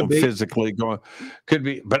from physically going. Could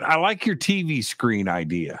be. But I like your TV screen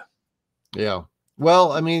idea. Yeah.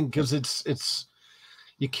 Well, I mean, because it's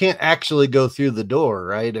you can't actually go through the door,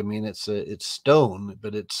 right? I mean, it's stone,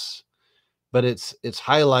 but it's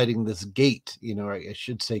highlighting this gate. You know, I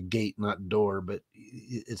should say gate, not door, but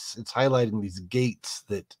it's highlighting these gates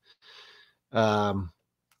that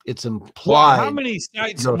it's implied. Well, how many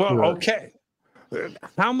sites? Well, okay.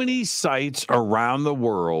 How many sites around the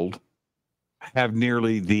world have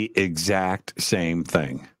nearly the exact same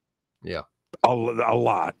thing? Yeah. A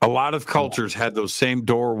lot of cultures had those same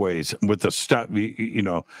doorways with the stuff. You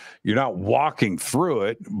know, you're not walking through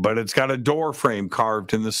it, but it's got a door frame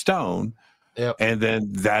carved in the stone. Yep. And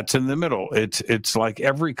then that's in the middle. It's like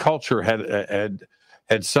every culture had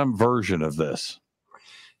some version of this.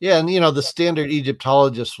 Yeah, and you know, the standard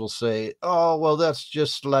Egyptologist will say, "Oh, well, that's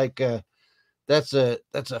just like that's a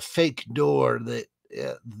fake door that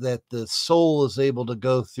the soul is able to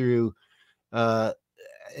go through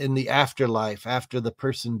in the afterlife after the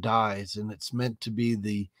person dies, and it's meant to be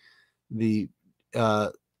the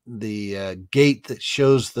gate that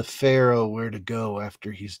shows the pharaoh where to go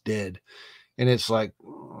after he's dead." And it's like,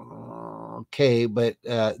 okay, but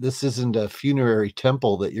this isn't a funerary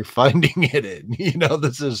temple that you're finding it in. You know,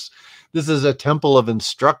 this is a temple of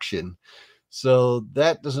instruction. So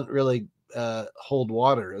that doesn't really hold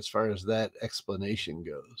water as far as that explanation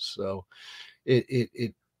goes. So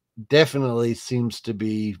it definitely seems to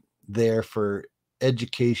be there for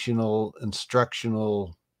educational,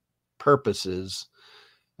 instructional purposes.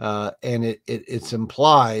 And it's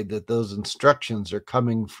implied that those instructions are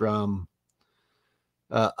coming from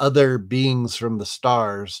other beings from the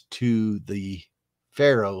stars to the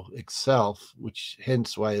pharaoh itself, which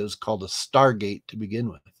hence why it was called a stargate to begin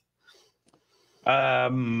with.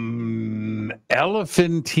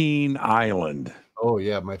 Elephantine Island. Oh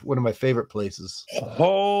yeah, one of my favorite places.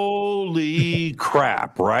 Holy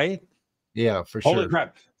crap! Right? Yeah, for Holy sure.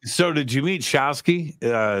 crap! So, did you meet Shasky,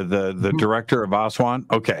 the director of Aswan?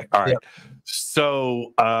 Okay, all right. Yep.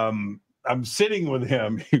 So, I'm sitting with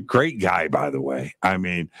him. Great guy, by the way. I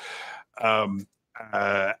mean, I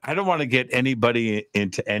don't want to get anybody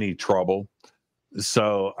into any trouble.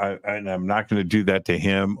 So I'm not going to do that to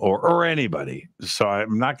him or anybody. So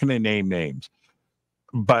I'm not going to name names.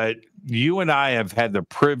 But you and I have had the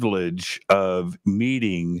privilege of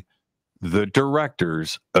meeting the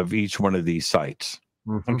directors of each one of these sites.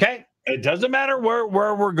 Mhm. Okay? It doesn't matter where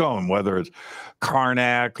we're going, whether it's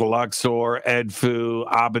Karnak, Luxor, Edfu,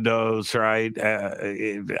 Abydos, right?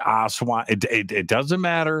 Aswan. It doesn't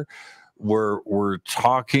matter. We're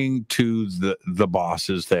talking to the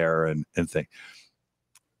bosses there and things.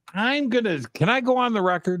 Can I go on the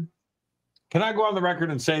record? Can I go on the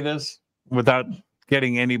record and say this without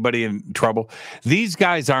getting anybody in trouble? These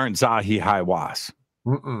guys aren't Zahi Hawass.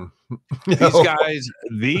 No.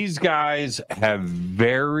 These guys have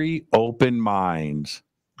very open minds.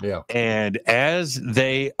 Yeah. And as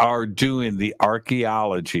they are doing the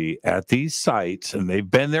archaeology at these sites, and they've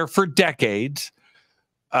been there for decades,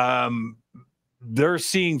 they're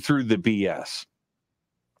seeing through the BS.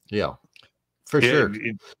 Yeah. For sure.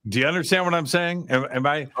 Do you understand what I'm saying? Am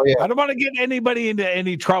I? Oh, yeah. I don't want to get anybody into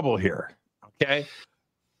any trouble here. Okay.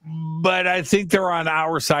 But I think they're on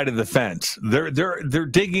our side of the fence. They're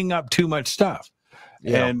digging up too much stuff.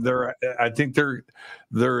 Yeah. And I think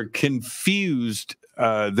they're confused.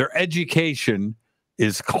 Their education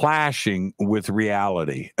is clashing with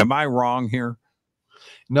reality. Am I wrong here?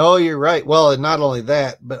 No, you're right. Well, and not only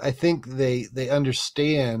that, but I think they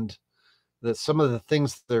understand that some of the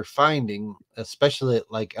things they're finding, especially at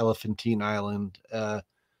like Elephantine Island,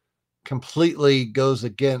 completely goes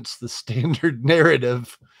against the standard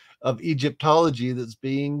narrative of Egyptology that's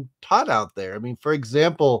being taught out there. I mean, for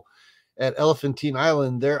example, at Elephantine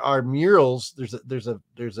Island, there are murals. There's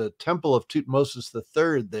a temple of Tutmosis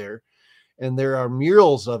III there, and there are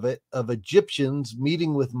murals of Egyptians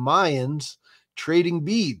meeting with Mayans trading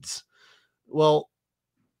beads. Well,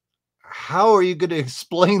 how are you going to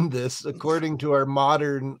explain this according to our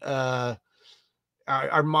modern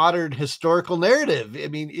historical narrative? I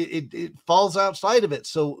mean, it falls outside of it.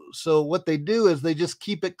 So what they do is they just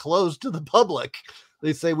keep it closed to the public.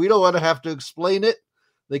 They say, we don't want to have to explain it.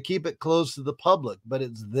 They keep it closed to the public, but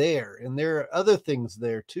it's there. And there are other things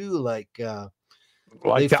there too, like the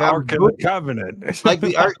Ark of the Covenant. Like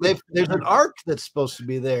the Ark. There's an Ark that's supposed to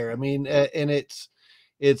be there. I mean, and it's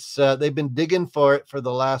they've been digging for it for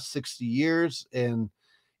the last 60 years, and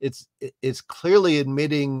it's clearly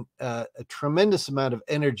emitting a tremendous amount of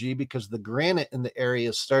energy because the granite in the area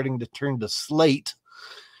is starting to turn to slate,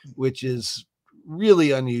 which is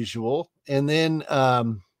really unusual. And then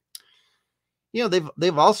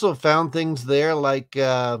they've also found things there like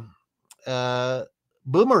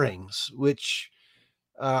boomerangs, which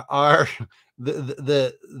are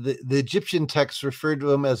the Egyptian texts refer to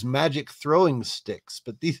them as magic throwing sticks,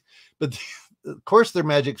 but of course they're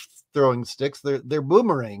magic throwing sticks. They're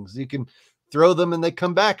boomerangs. You can throw them and they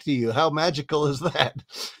come back to you. How magical is that?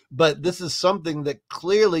 But this is something that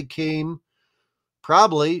clearly came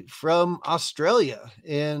probably from Australia,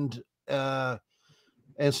 and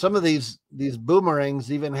some of these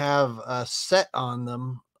boomerangs even have a Set on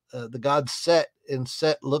them. The god Set, and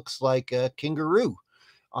Set looks like a kangaroo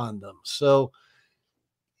on them. So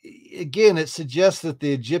again, it suggests that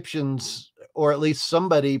the Egyptians, or at least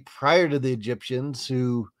somebody prior to the Egyptians,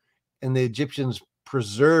 the Egyptians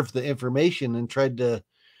preserved the information and tried to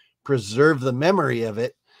preserve the memory of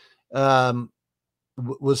it,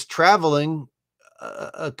 was traveling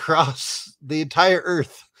across the entire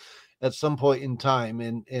earth at some point in time,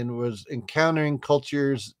 and was encountering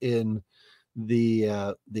cultures in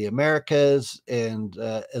the Americas, and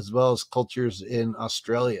as well as cultures in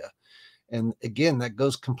Australia. And again, that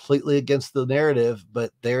goes completely against the narrative,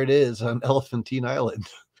 but there it is on Elephantine Island.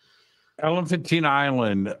 Elephantine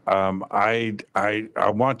Island, I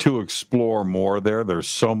want to explore more there. There's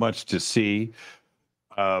so much to see.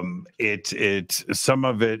 It's some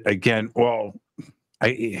of it, again, well,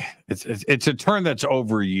 it's a term that's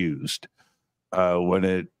overused when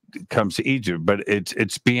it comes to Egypt, but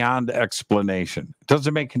it's beyond explanation. It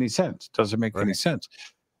doesn't make any sense. Any sense.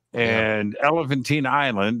 And Elephantine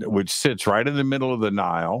Island, which sits right in the middle of the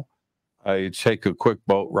Nile, you take a quick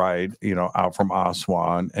boat ride, out from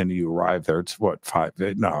Aswan, and you arrive there. It's what, 5?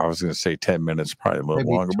 No, I was going to say 10 minutes, probably a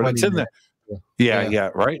little longer, but it's in there. Yeah,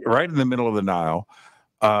 right in the middle of the Nile.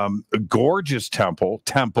 Gorgeous temples,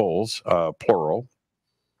 plural,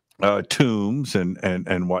 tombs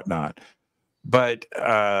and whatnot. But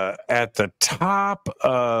at the top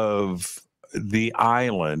of the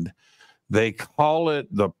island, they call it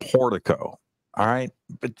the portico. All right.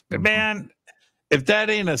 But man, if that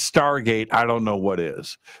ain't a Stargate, I don't know what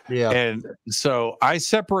is. Yeah. And so I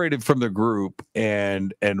separated from the group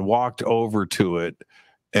and walked over to it,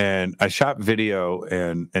 and I shot video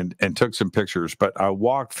and took some pictures, but I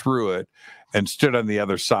walked through it and stood on the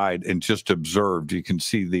other side and just observed. You can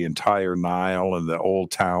see the entire Nile and the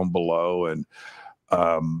old town below, and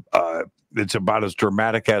it's about as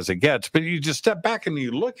dramatic as it gets. But you just step back and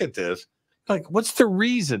you look at this, like, what's the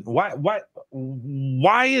reason?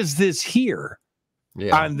 Why is this here?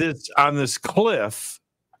 Yeah. on this cliff,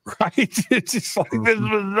 right? It's just like this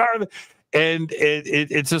bizarre, and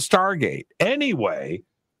it's a Stargate anyway.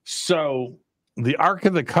 So the Ark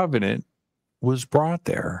of the Covenant was brought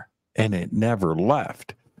there, and it never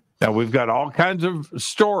left. Now we've got all kinds of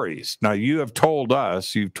stories. Now you've told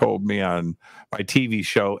me on my TV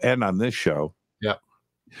show and on this show, yeah,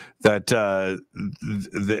 that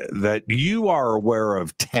that you are aware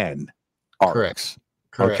of 10 arcs.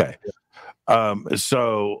 Correct. Okay.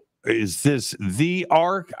 So is this the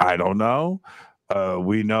Ark? I don't know.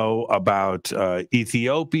 We know about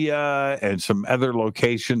Ethiopia and some other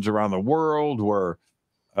locations around the world where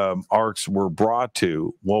arcs were brought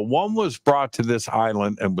to. Well, one was brought to this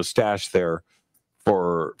island and was stashed there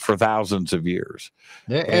for thousands of years.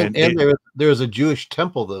 Yeah, and there was a Jewish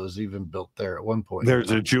temple that was even built there at one point.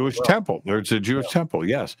 There's a Jewish temple. There's a Jewish temple,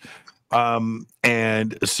 yes.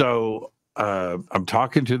 And so I'm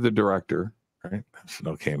talking to the director, right? I said,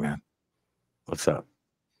 okay, man, what's up?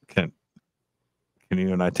 Can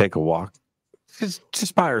you and I take a walk?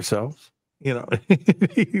 Just by ourselves, you know?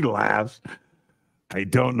 He laughs. I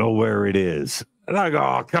don't know where it is. And I go,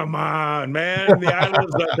 oh, come on, man. The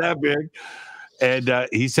island's not that big. And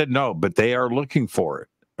he said, no, but they are looking for it.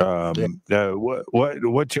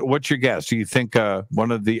 What's your guess? Do you think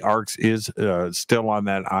one of the arcs is still on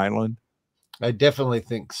that island? I definitely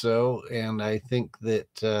think so. And I think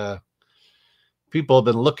that people have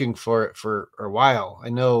been looking for it for a while. I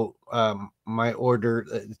know my order,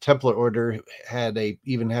 the Templar order,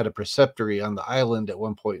 even had a preceptory on the island at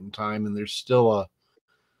one point in time, and there's still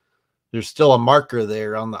a marker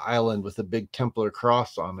there on the island with a big Templar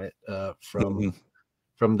cross on it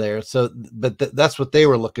from there. So, but that's what they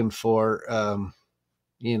were looking for,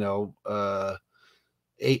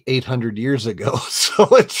 800 years ago. So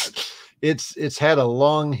it's had a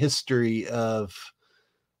long history of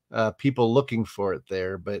people looking for it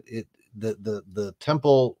there, but the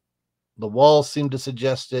temple, the walls seem to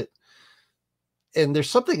suggest it. And there's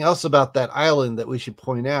something else about that island that we should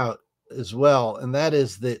point out as well, and that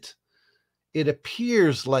is that it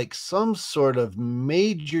appears like some sort of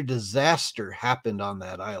major disaster happened on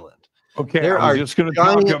that island. Okay, I'm just going to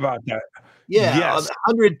talk about that. Yeah, yes.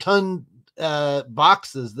 100-ton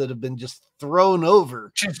boxes that have been just thrown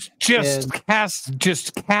over, just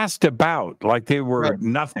cast about like they were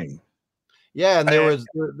nothing. Yeah, and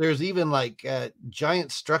there's even like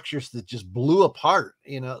giant structures that just blew apart.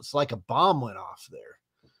 It's like a bomb went off there.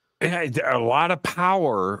 A lot of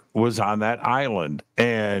power was on that island,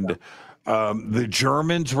 and the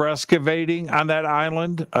Germans were excavating on that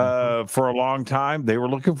island for a long time. They were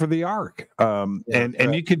looking for the Ark, and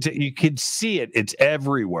you could see it. It's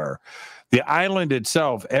everywhere. The island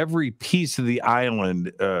itself, every piece of the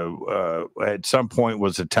island at some point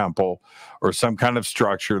was a temple or some kind of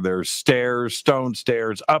structure. There's stairs, stone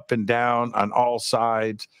stairs, up and down on all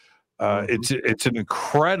sides. It's an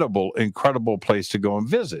incredible place to go and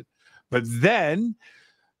visit. But then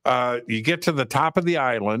you get to the top of the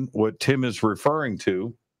island, what Tim is referring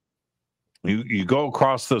to. You go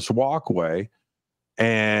across this walkway,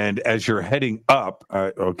 and as you're heading up,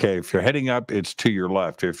 if you're heading up, it's to your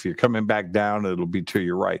left. If you're coming back down, it'll be to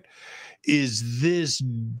your right. Is this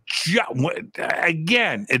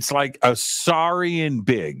again? It's like a saurian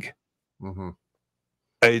big. Dude.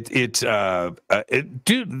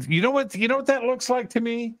 You know what that looks like to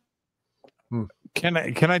me? I'm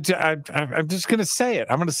just going to say it.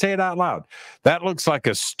 I'm going to say it out loud. That looks like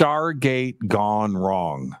a Stargate gone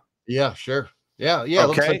wrong. Yeah, sure. Yeah.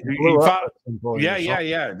 Okay.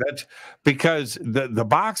 Yeah. That's because the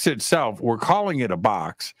box itself, we're calling it a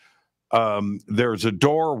box. There's a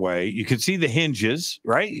doorway. You can see the hinges,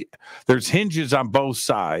 right? There's hinges on both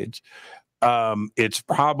sides. It's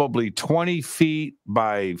probably 20 feet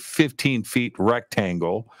by 15 feet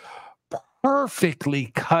rectangle, perfectly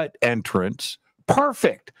cut entrance,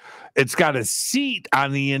 perfect. It's got a seat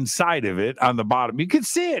on the inside of it on the bottom. You can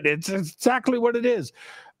see it. It's exactly what it is.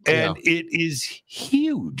 And it is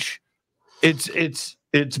huge.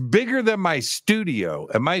 It's bigger than my studio,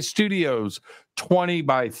 and my studio's 20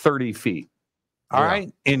 by 30 feet. All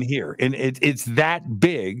right, in here, and it's that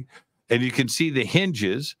big, and you can see the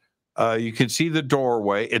hinges. You can see the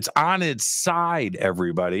doorway. It's on its side,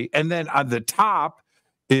 everybody, and then on the top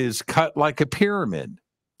is cut like a pyramid.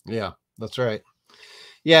 Yeah, that's right.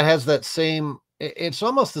 Yeah, it has that same. It's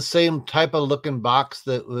almost the same type of looking box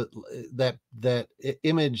that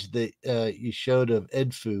image that you showed of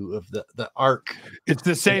Edfu of the ark. It's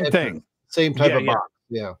the same thing. Same type of box.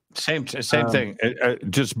 Yeah. Same thing.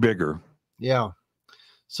 Just bigger. Yeah.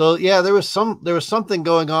 So yeah, there was something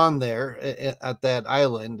going on there at that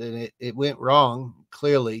island, and it went wrong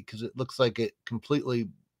clearly because it looks like it completely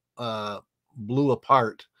blew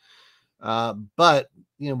apart. But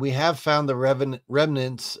we have found the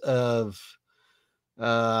remnants of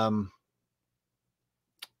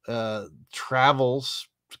travels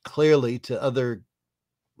clearly to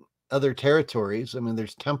other territories. I mean,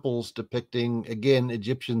 there's temples depicting, again,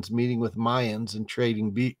 Egyptians meeting with Mayans and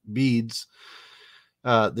trading beads.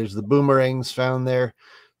 There's the boomerangs found there.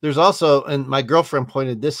 There's also, and my girlfriend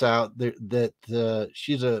pointed this out, that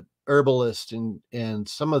she's a herbalist, and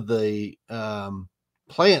some of the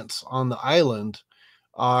plants on the island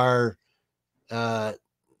are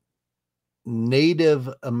Native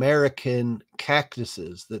American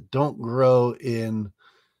cactuses that don't grow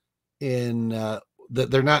that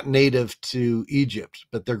they're not native to Egypt,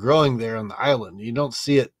 but they're growing there on the island. You don't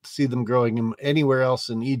see them growing anywhere else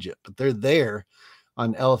in Egypt, but they're there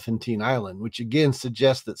on Elephantine Island, which again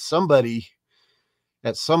suggests that somebody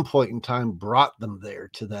at some point in time brought them there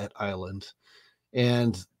to that island.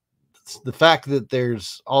 And the fact that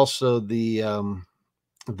there's also the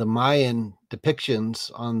Mayan depictions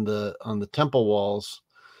on the temple walls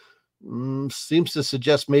seems to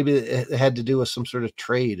suggest maybe it had to do with some sort of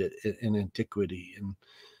trade in antiquity,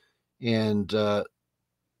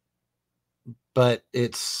 but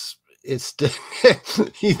it's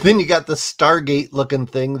then you got the Stargate looking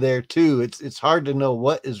thing there too. It's hard to know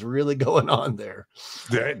what is really going on there.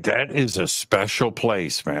 That is a special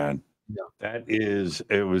place, man. Yeah.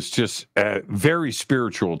 It was just very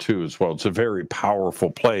spiritual too, as well. It's a very powerful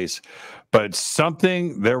place, but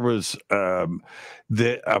there was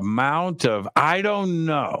the amount of, I don't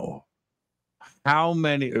know how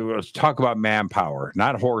many, let's talk about manpower,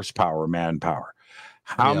 not horsepower, manpower.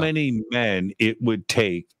 How many men it would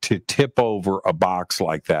take to tip over a box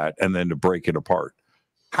like that and then to break it apart?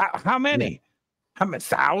 How many? Yeah. How many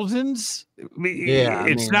thousands?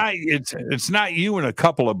 It's not you and a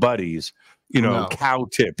couple of buddies, cow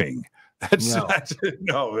tipping. It's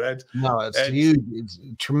huge. It's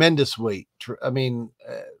tremendous weight.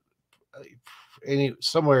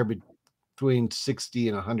 Somewhere between 60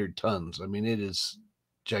 and 100 tons. I mean, it is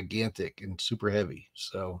gigantic and super heavy.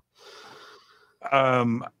 So,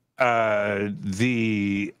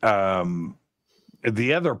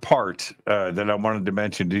 the other part that I wanted to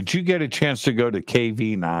mention, did you get a chance to go to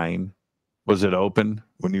KV9? Was it open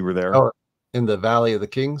when you were there? Oh, in the Valley of the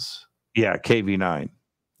Kings? Yeah, KV9.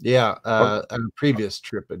 Yeah, on a previous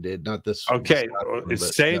trip I did, not this. Okay,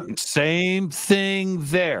 same thing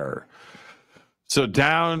there. So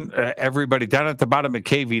everybody down at the bottom of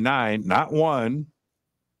KV9, not one,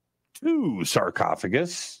 two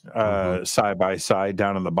sarcophagus side by side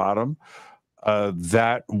down on the bottom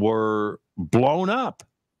that were blown up,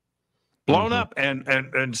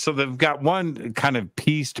 and so they've got one kind of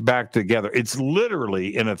pieced back together. It's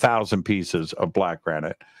literally in 1,000 pieces of black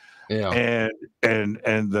granite. Yeah, and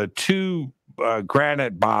the two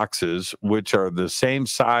granite boxes, which are the same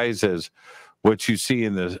size as what you see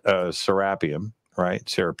in the Serapeum, right?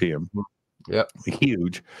 Serapeum,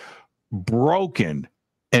 huge, broken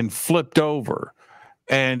and flipped over,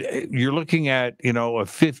 and you're looking at a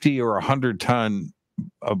 50 or 100 ton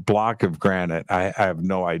block of granite. I have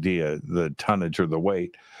no idea the tonnage or the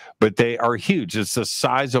weight, but they are huge. It's the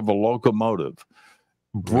size of a locomotive,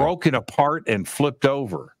 broken apart and flipped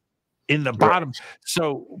over in the bottom.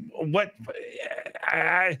 So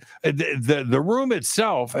the room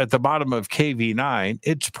itself at the bottom of KV9,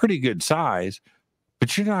 it's pretty good size,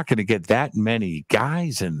 but you're not going to get that many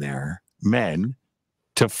guys in there, men,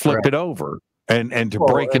 to flip it over and to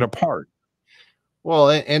break it apart.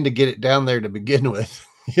 Well, and to get it down there to begin with,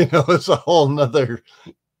 it's a whole nother,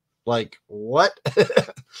 what?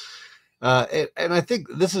 And I think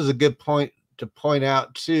this is a good point to point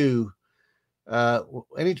out too.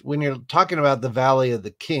 When you're talking about the Valley of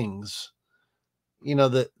the Kings,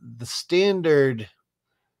 the standard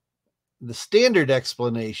the standard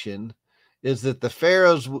explanation is that the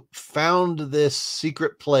pharaohs found this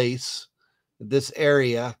secret place, this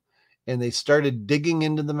area, and they started digging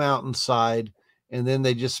into the mountainside, and then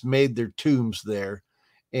they just made their tombs there,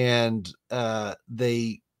 and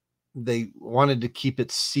they wanted to keep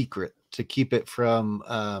it secret, to keep it from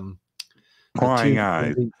prying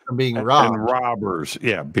eyes from being robbed. And robbers,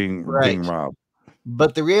 being robbed.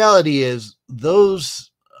 But the reality is,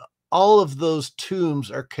 all of those tombs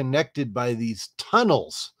are connected by these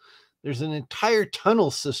tunnels. There's an entire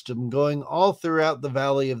tunnel system going all throughout the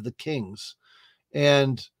Valley of the Kings,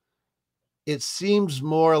 and it seems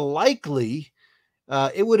more likely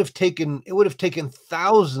it would have taken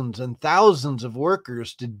thousands and thousands of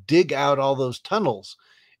workers to dig out all those tunnels.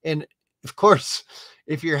 And of course,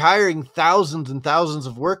 if you're hiring thousands and thousands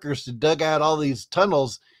of workers to dig out all these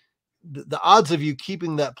tunnels, the odds of you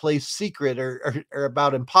keeping that place secret are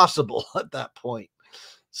about impossible at that point.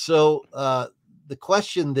 So the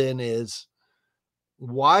question then is,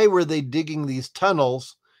 why were they digging these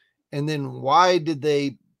tunnels? And then why did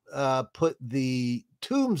they put the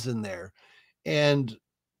tombs in there? And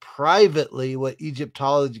privately, what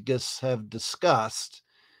Egyptologists have discussed,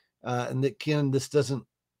 and that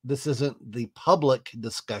this isn't the public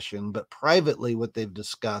discussion, but privately what they've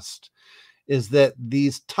discussed is that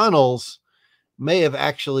these tunnels may have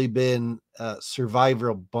actually been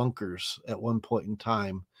survival bunkers at one point in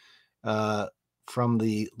time from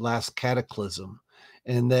the last cataclysm,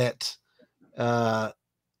 and that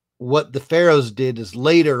what the pharaohs did is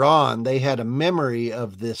later on they had a memory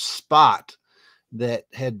of this spot that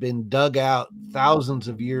had been dug out thousands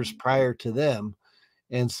of years prior to them,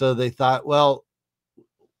 and so they thought, well,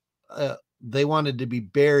 they wanted to be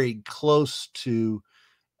buried close to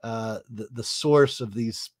the source of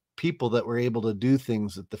these people that were able to do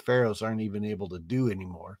things that the pharaohs aren't even able to do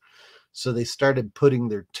anymore. So they started putting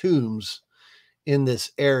their tombs in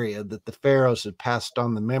this area that the pharaohs had passed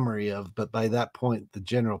on the memory of, but by that point the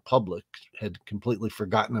general public had completely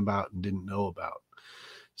forgotten about and didn't know about.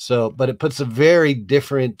 So, but it puts a very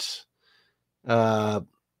different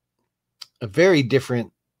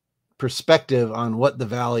perspective on what the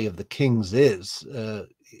Valley of the Kings is, and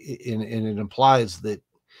it implies that,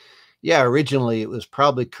 originally it was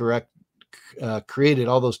probably created.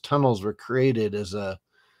 All those tunnels were created as a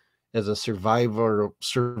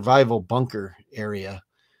survival bunker area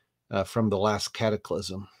from the last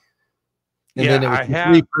cataclysm, and then it was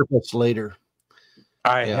repurposed later.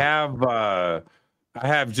 I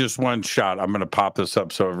have just one shot. I'm going to pop this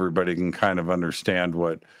up so everybody can kind of understand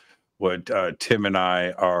what Tim and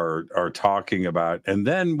I are talking about, and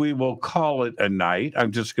then we will call it a night.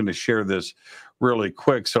 I'm just going to share this really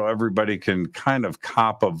quick so everybody can kind of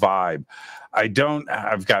cop a vibe.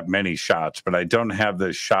 I've got many shots, but I don't have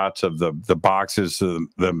the shots of the boxes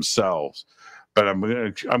themselves. But I'm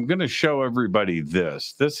going to show everybody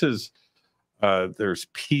this. This is there's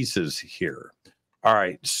pieces here. All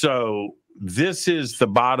right, so this is the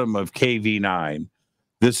bottom of KV9.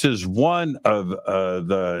 This is one of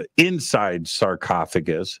the inside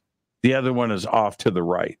sarcophagus. The other one is off to the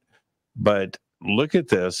right. But look at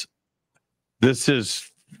this. This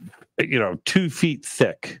is, 2 feet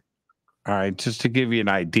thick. All right, just to give you an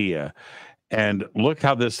idea. And look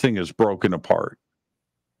how this thing is broken apart.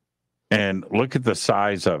 And look at the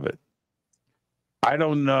size of it. I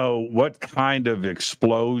don't know what kind of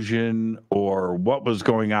explosion or what was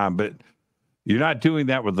going on, but you're not doing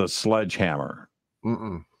that with a sledgehammer.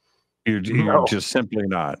 Mm-mm. You're just simply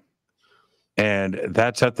not. And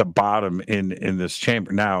that's at the bottom in this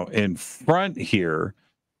chamber. Now, in front here,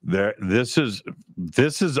 this is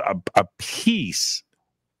a piece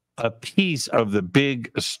of the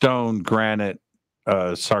big stone granite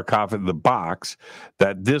sarcophagus, the box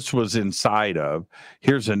that this was inside of.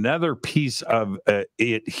 Here's another piece of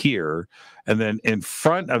it here, and then in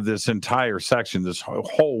front of this entire section, this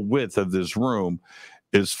whole width of this room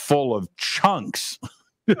is full of chunks.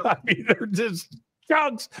 I mean, they're just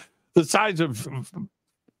chunks the size of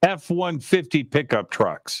F-150 pickup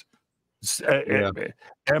trucks.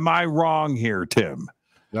 Am I wrong here, Tim?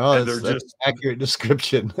 No, that's just accurate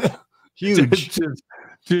description. Huge.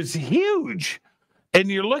 Just huge. And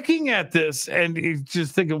you're looking at this and you're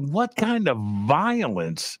just thinking, what kind of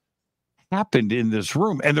violence happened in this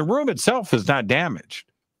room? And the room itself is not damaged.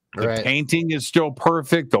 The painting is still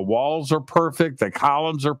perfect. The walls are perfect. The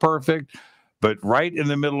columns are perfect. But right in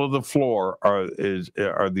the middle of the floor are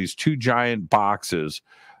these 2 giant boxes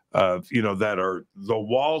that are, the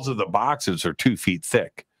walls of the boxes are 2 feet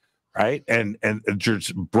thick. Right. And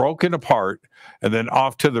just broken apart. And then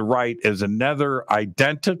off to the right is another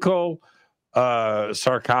identical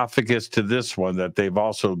sarcophagus to this one that they've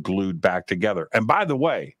also glued back together. And by the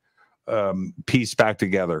way, pieced back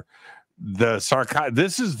together. This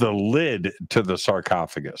is the lid to the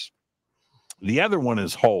sarcophagus. The other one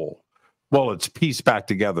is whole. Well, it's pieced back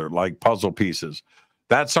together like puzzle pieces.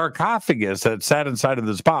 That sarcophagus that sat inside of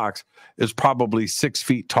this box is probably 6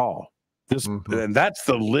 feet tall. And that's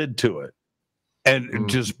the lid to it. And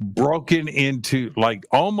just broken into like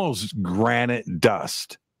almost granite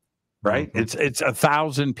dust, right? It's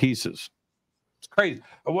 1,000 pieces. It's crazy.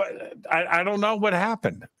 I don't know what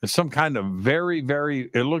happened. It's some kind of very, very,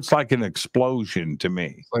 it looks like an explosion to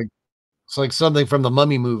me. It's like something from the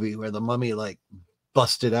Mummy movie where the mummy like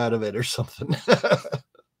busted out of it or something.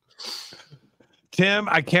 Tim,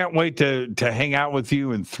 I can't wait to hang out with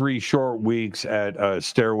you in 3 short weeks at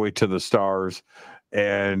Stairway to the Stars.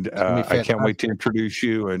 And I can't wait to introduce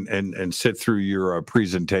you and sit through your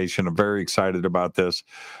presentation. I'm very excited about this.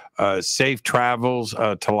 Safe travels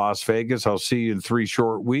to Las Vegas. I'll see you in 3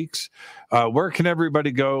 short weeks. Where can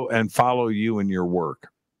everybody go and follow you and your work?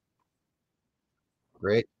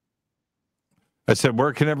 Great. I said,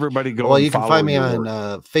 where can everybody go? Well, you can find me on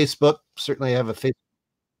Facebook. Certainly, I have a Facebook.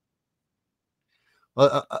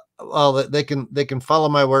 Well, they can follow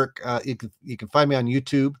my work. You can find me on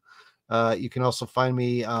YouTube. You can also find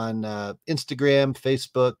me on Instagram,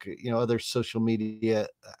 Facebook, other social media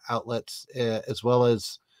outlets, as well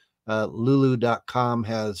as Lulu.com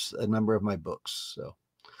has a number of my books. So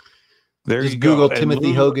there just you Google go.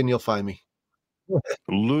 Timothy Hogan, you'll find me.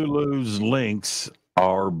 Lulu's links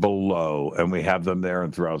are below, and we have them there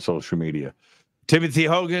and throughout social media. Timothy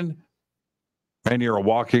Hogan, and you're a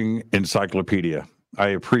walking encyclopedia. I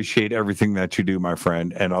appreciate everything that you do, my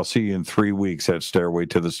friend, and I'll see you in 3 weeks at Stairway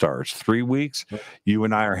to the Stars. 3 weeks, you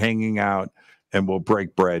and I are hanging out, and we'll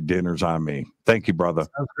break bread. Dinner's on me. Thank you, brother.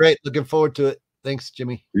 Sounds great. Looking forward to it. Thanks,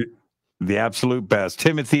 Jimmy. The absolute best.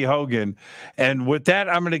 Timothy Hogan. And with that,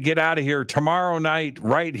 I'm going to get out of here. Tomorrow night,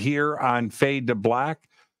 right here on Fade to Black,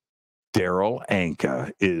 Daryl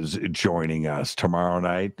Anka is joining us tomorrow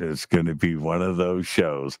night. It's going to be one of those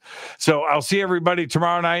shows. So I'll see everybody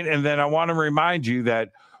tomorrow night. And then I want to remind you that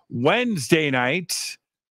Wednesday night,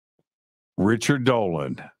 Richard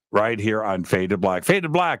Dolan, right here on Fade to Black. Fade to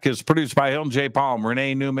Black is produced by Hilton J. Palm,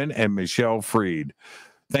 Renee Newman, and Michelle Freed.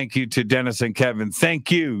 Thank you to Dennis and Kevin.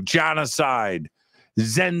 Thank you, Jonaside,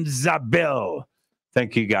 Zenzabil.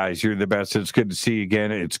 Thank you, guys. You're the best. It's good to see you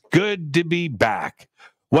again. It's good to be back.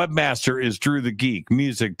 Webmaster is Drew the Geek.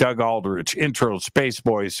 Music, Doug Aldrich. Intro,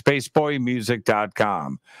 Spaceboy,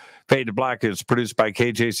 spaceboymusic.com. Fade to Black is produced by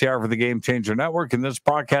KJCR for the Game Changer Network, and this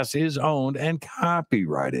broadcast is owned and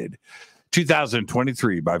copyrighted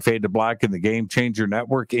 2023 by Fade to Black and the Game Changer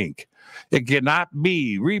Network, Inc. It cannot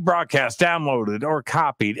be rebroadcast, downloaded, or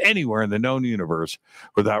copied anywhere in the known universe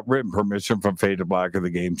without written permission from Fade to Black or the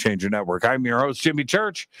Game Changer Network. I'm your host, Jimmy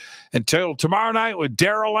Church. Until tomorrow night with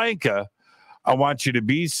Daryl Anka, I want you to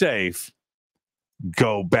be safe.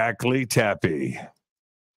 Go Backley Tappy.